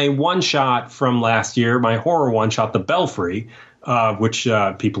my one-shot from last year, my horror one-shot, The Belfry, which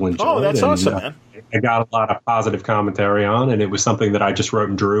people enjoyed. Oh, that's awesome, man. I got a lot of positive commentary on, and it was something that I just wrote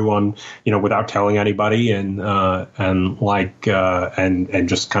and drew on, without telling anybody, and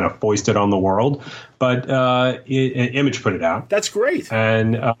just kind of foisted on the world. But Image put it out. That's great.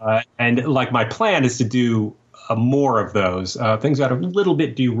 And my plan is to do more of those. Things got a little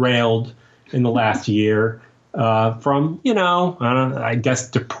bit derailed in the last year from, I guess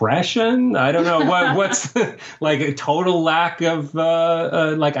depression. I don't know what's like a total lack of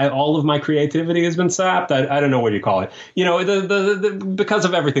all of my creativity has been sapped. I don't know what you call it. The because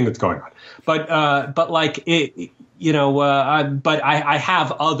of everything that's going on. But I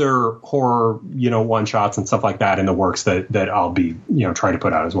have other horror, one shots and stuff like that in the works that I'll be, trying to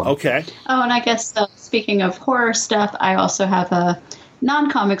put out as well. Okay. Oh, and I guess speaking of horror stuff, I also have a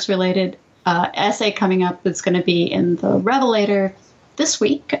non-comics related essay coming up that's going to be in the Revelator this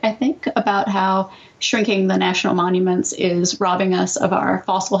week, I think, about how shrinking the national monuments is robbing us of our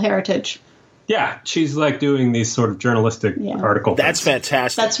fossil heritage. Yeah, she's doing these sort of journalistic articles. That's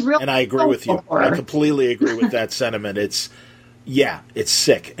fantastic. That's real. And I agree with you. I completely agree with that sentiment. It's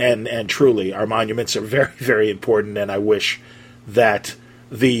sick. And truly, our monuments are very, very important. And I wish that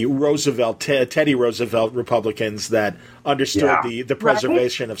the Teddy Roosevelt Republicans that understood the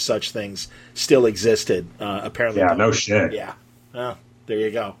preservation of such things still existed. Apparently. Yeah, no shit. Yeah. Oh, there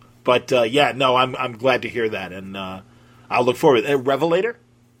you go. But, I'm glad to hear that. And I'll look forward. Revelator?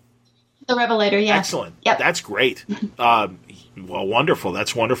 The Revelator, yeah. Excellent. Yep. That's great. Well, wonderful.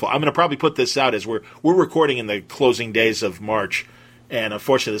 That's wonderful. I'm going to probably put this out as we're recording in the closing days of March, and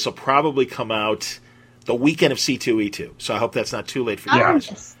unfortunately, this will probably come out the weekend of C2E2. So I hope that's not too late for you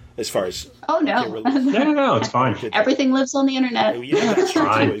guys. As far as no, it's fine. Everything lives on the internet. Yeah, that's true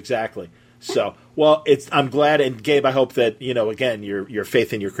too. Exactly. So, well, I'm glad, and Gabe, I hope that again, your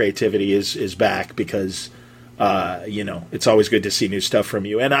faith in your creativity is back because. It's always good to see new stuff from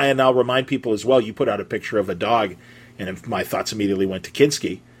you. And I'll remind people as well, you put out a picture of a dog, and my thoughts immediately went to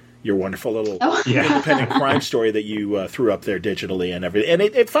Kinski, your wonderful little independent crime story that you threw up there digitally and everything. And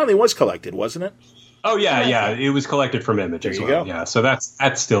it finally was collected, wasn't it? Oh, yeah. It was collected from Image as well. There you go. Yeah, so that's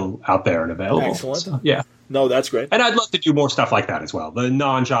still out there and available. Excellent. So, yeah. No, that's great. And I'd love to do more stuff like that as well. The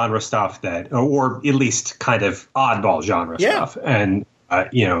non-genre stuff or at least kind of oddball genre stuff. And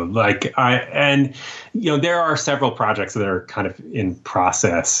there are several projects that are kind of in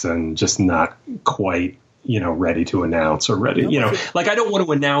process and just not quite, ready to announce or ready, I don't want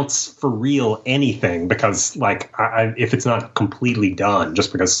to announce for real anything because if it's not completely done,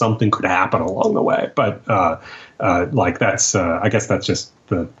 just because something could happen along the way. But that's, I guess that's just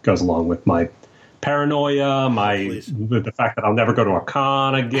goes along with my paranoia, the fact that I'll never go to a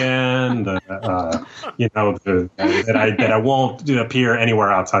con again, that I won't appear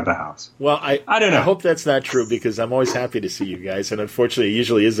anywhere outside the house. Well, I don't know. I hope that's not true because I'm always happy to see you guys, and unfortunately, it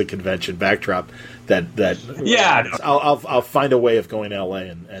usually is a convention backdrop that I'll find a way of going to LA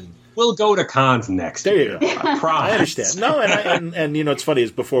and. We'll go to cons next year. There you go. I promise. I understand. No, and it's funny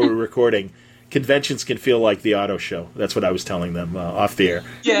is before we were recording. Conventions can feel like the auto show. That's what I was telling them off the air.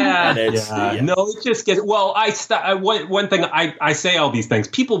 Yeah, No, it just gets. Well, one thing I say all these things.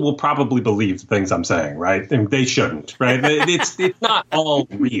 People will probably believe the things I'm saying, right? And they shouldn't, right? It's not all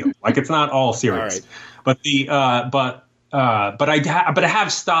real. It's not all serious. All right. But I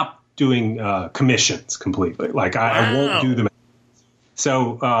have stopped doing commissions completely. I won't do them.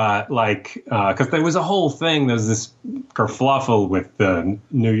 So, because there was a whole thing. There was this kerfluffle with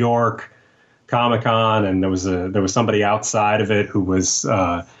New York Comic-Con, and there was somebody outside of it who was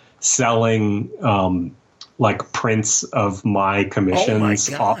selling prints of my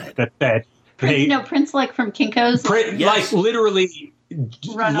commissions off that prints like from Kinko's, like literally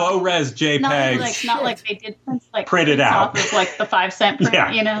low-res JPEGs. Not like they did prints like printed out of like the 5-cent print,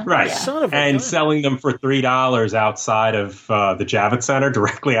 right? Yeah. Son of a and gun. selling them for $3 outside of the Javits Center,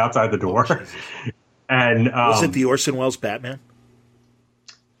 directly outside the door. And was it the Orson Welles Batman?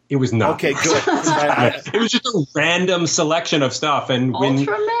 It was not. Okay, good. It was just a random selection of stuff, and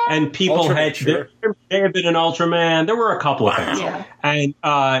people Ultraman, sure. there may have been an Ultraman. There were a couple of things, and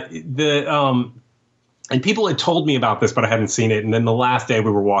and people had told me about this, but I hadn't seen it. And then the last day we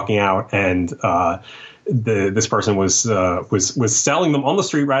were walking out, and this person was selling them on the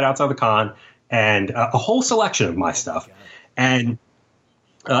street right outside the con, and a whole selection of my stuff, and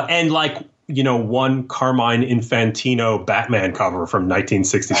like, one Carmine Infantino Batman cover from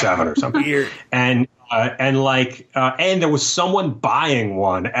 1967 or something. Weird. And there was someone buying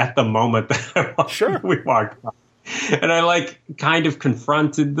one at the moment that we walked by. And I kind of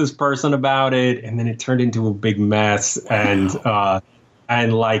confronted this person about it, and then it turned into a big mess. Wow.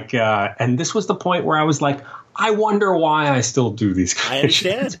 And this was the point where I was like, I wonder why I still do these kind I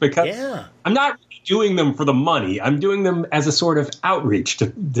understand. of shit. Because I'm not doing them for the money. I'm doing them as a sort of outreach to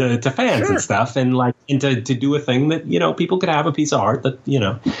fans and stuff, and to do a thing that, people could have a piece of art that,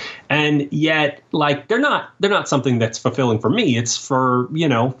 and yet they're not something that's fulfilling for me. It's for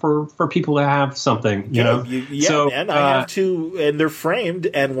people to have something, man, I have two, and they're framed,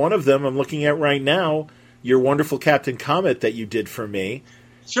 and one of them I'm looking at right now, your wonderful Captain Comet that you did for me.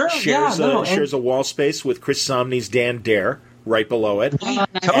 Sure. Shares a wall space with Chris Somney's Dan Dare right below it,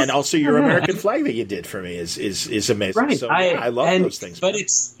 and also your American flag that you did for me is amazing. Right. So I love those things. But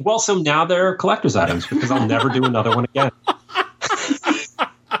so now they're collector's items because I'll never do another one again.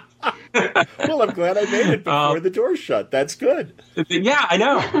 Well, I'm glad I made it before the door shut. That's good. Yeah, I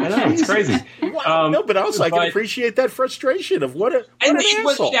know. It's crazy. No, but also I can appreciate that frustration of what an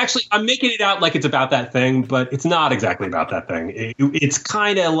asshole. Actually, I'm making it out like it's about that thing, but it's not exactly about that thing. It's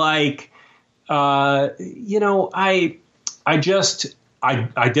kind of like, I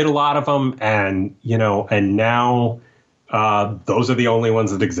did a lot of them, and now those are the only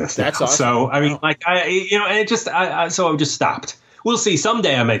ones that exist. That's awesome. So I mean, so I just stopped. We'll see.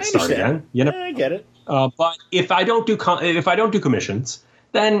 Someday I may start again. I get it. But if I don't do commissions,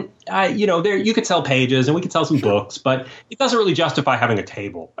 then there you could sell pages and we could sell some books, but it doesn't really justify having a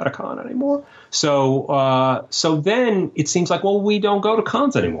table at a con anymore. So then it seems like, well, we don't go to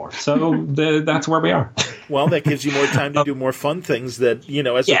cons anymore. So that's where we are. Well, that gives you more time to do more fun things that,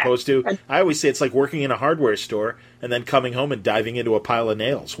 as opposed to, I always say it's like working in a hardware store and then coming home and diving into a pile of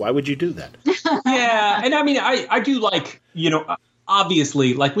nails. Why would you do that? Yeah. And I mean, I do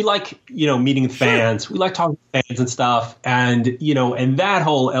obviously, we like, meeting fans. We like talking to fans and stuff. And, and that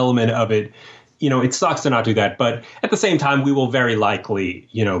whole element of it, it sucks to not do that. But at the same time, we will very likely,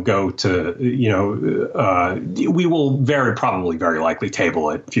 go to, we will very likely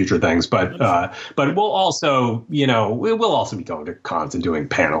table at future things. But we'll also, we'll also be going to cons and doing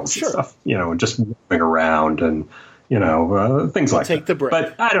panels and stuff, and just moving around and, things like take that. The break.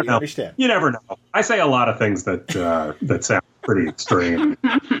 But I don't know. Understand. You never know. I say a lot of things that sound pretty extreme.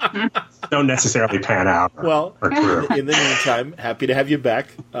 Don't necessarily pan out. Well, in the meantime, happy to have you back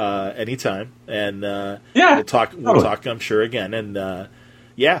anytime, and we'll talk. We'll talk, I'm sure, again, and I'm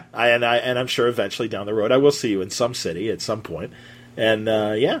sure eventually down the road I will see you in some city at some point, and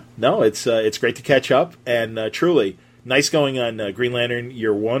it's great to catch up, and truly nice going on Green Lantern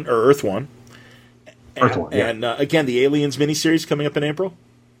Year One or Earth One. And again, the Aliens miniseries coming up in April.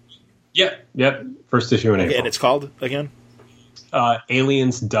 Yep. First issue in April. And it's called again?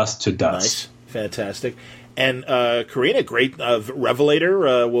 Aliens Dust to Dust. Nice. Fantastic. And Corinna, great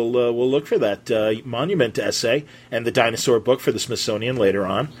revelator. We'll look for that Monument essay and the dinosaur book for the Smithsonian later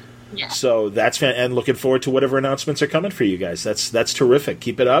on. Yeah. So that's and looking forward to whatever announcements are coming for you guys. That's terrific.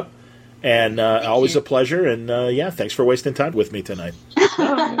 Keep it up. And always a pleasure. And thanks for wasting time with me tonight.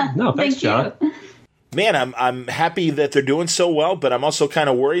 No, thanks, John. Man, I'm happy that they're doing so well, but I'm also kind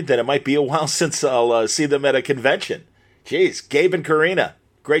of worried that it might be a while since I'll see them at a convention. Jeez, Gabe and Corinna,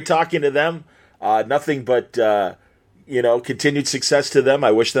 great talking to them. Nothing but continued success to them.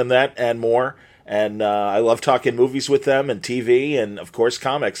 I wish them that and more. And I love talking movies with them and TV and of course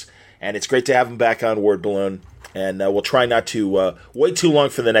comics. And it's great to have them back on Word Balloon. And we'll try not to wait too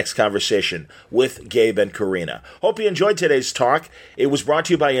long for the next conversation with Gabe and Corinna. Hope you enjoyed today's talk. It was brought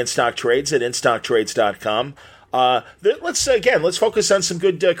to you by InStock Trades at InStockTrades.com. Let's focus on some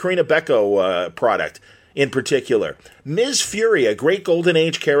good Corinna Bechko product in particular. Ms. Fury, a great Golden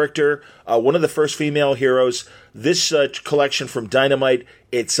Age character, one of the first female heroes. This collection from Dynamite,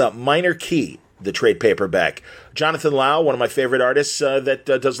 it's Minor Key. the trade paperback. Jonathan Lau, one of my favorite artists that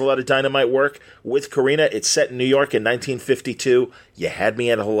does a lot of Dynamite work with Corinna. It's set in New York in 1952. You Had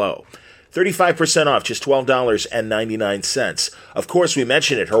Me at Hello. 35% off, just $12.99. Of course, we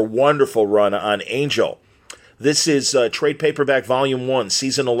mentioned it, her wonderful run on Angel. This is trade paperback volume 1,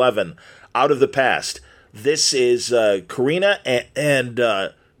 season 11, Out of the Past. This is Corinna and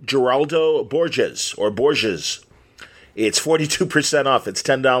Geraldo Borges, or Borges. It's 42% off. It's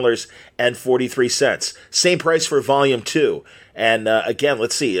 $10.43. Same price for volume 2. And again,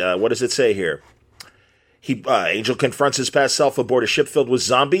 let's see. What does it say here? Angel confronts his past self aboard a ship filled with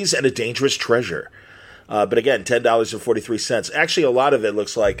zombies and a dangerous treasure. But again, $10.43. Actually, a lot of it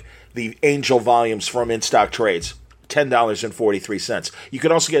looks like the Angel volumes from In Stock Trades. $10.43. You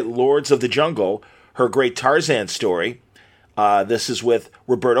can also get Lords of the Jungle, her great Tarzan story. This is with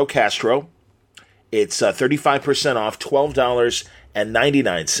Roberto Castro. It's 35% off,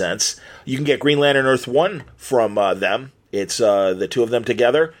 $12.99. You can get Green Lantern Earth 1 from them. It's the two of them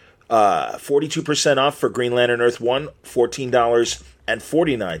together. 42% off for Green Lantern Earth 1,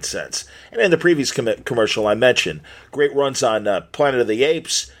 $14.49. And in the previous commercial I mentioned, great runs on Planet of the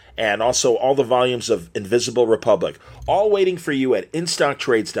Apes and also all the volumes of Invisible Republic. All waiting for you at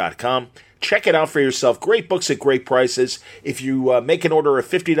InStockTrades.com. Check it out for yourself. Great books at great prices. If you make an order of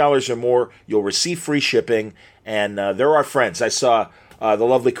 $50 or more, you'll receive free shipping. And they're our friends. I saw the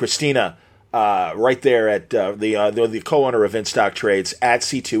lovely Christina right there at the co-owner of In Stock Trades at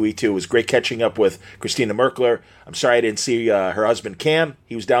C2E2. It was great catching up with Christina Merkler. I'm sorry I didn't see her husband Cam.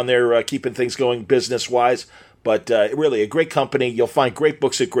 He was down there keeping things going business-wise. But really, a great company. You'll find great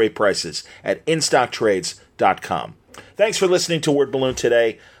books at great prices at InStockTrades.com. Thanks for listening to Word Balloon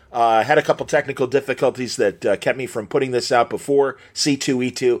today. I had a couple technical difficulties that kept me from putting this out before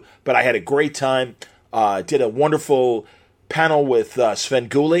C2E2, but I had a great time. Did a wonderful panel with Sven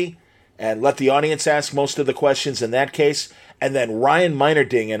Gulli and let the audience ask most of the questions in that case. And then Ryan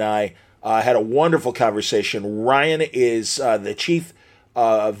Meinerding and I had a wonderful conversation. Ryan is the chief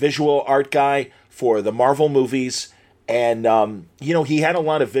visual art guy for the Marvel movies, and he had a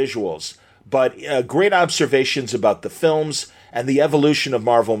lot of visuals, but great observations about the films and the evolution of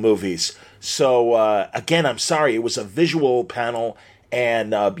Marvel movies. So, again, I'm sorry, it was a visual panel,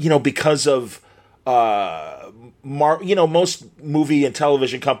 and, because of, most movie and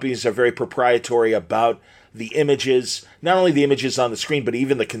television companies are very proprietary about the images, not only the images on the screen, but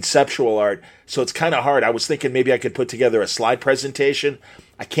even the conceptual art. So it's kind of hard. I was thinking maybe I could put together a slide presentation.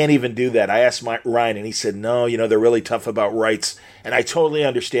 I can't even do that. I asked Ryan, and he said, no, they're really tough about rights, and I totally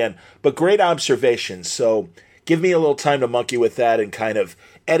understand. But great observations. So give me a little time to monkey with that and kind of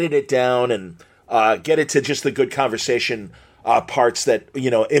edit it down and get it to just the good conversation parts that,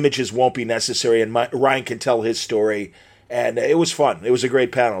 images won't be necessary, and Ryan can tell his story. And it was fun. It was a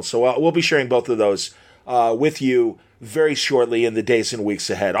great panel. So we'll be sharing both of those with you very shortly in the days and weeks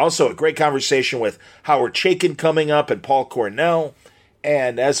ahead. Also, a great conversation with Howard Chaykin coming up and Paul Cornell.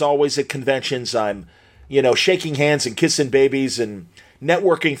 And as always at conventions, I'm, shaking hands and kissing babies and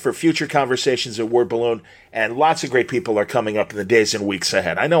networking for future conversations at Word Balloon. And lots of great people are coming up in the days and weeks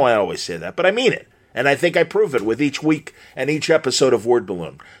ahead. I know I always say that, but I mean it. And I think I prove it with each week and each episode of Word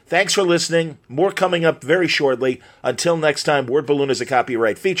Balloon. Thanks for listening. More coming up very shortly. Until next time, Word Balloon is a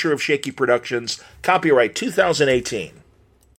copyright feature of Shaky Productions. Copyright 2018.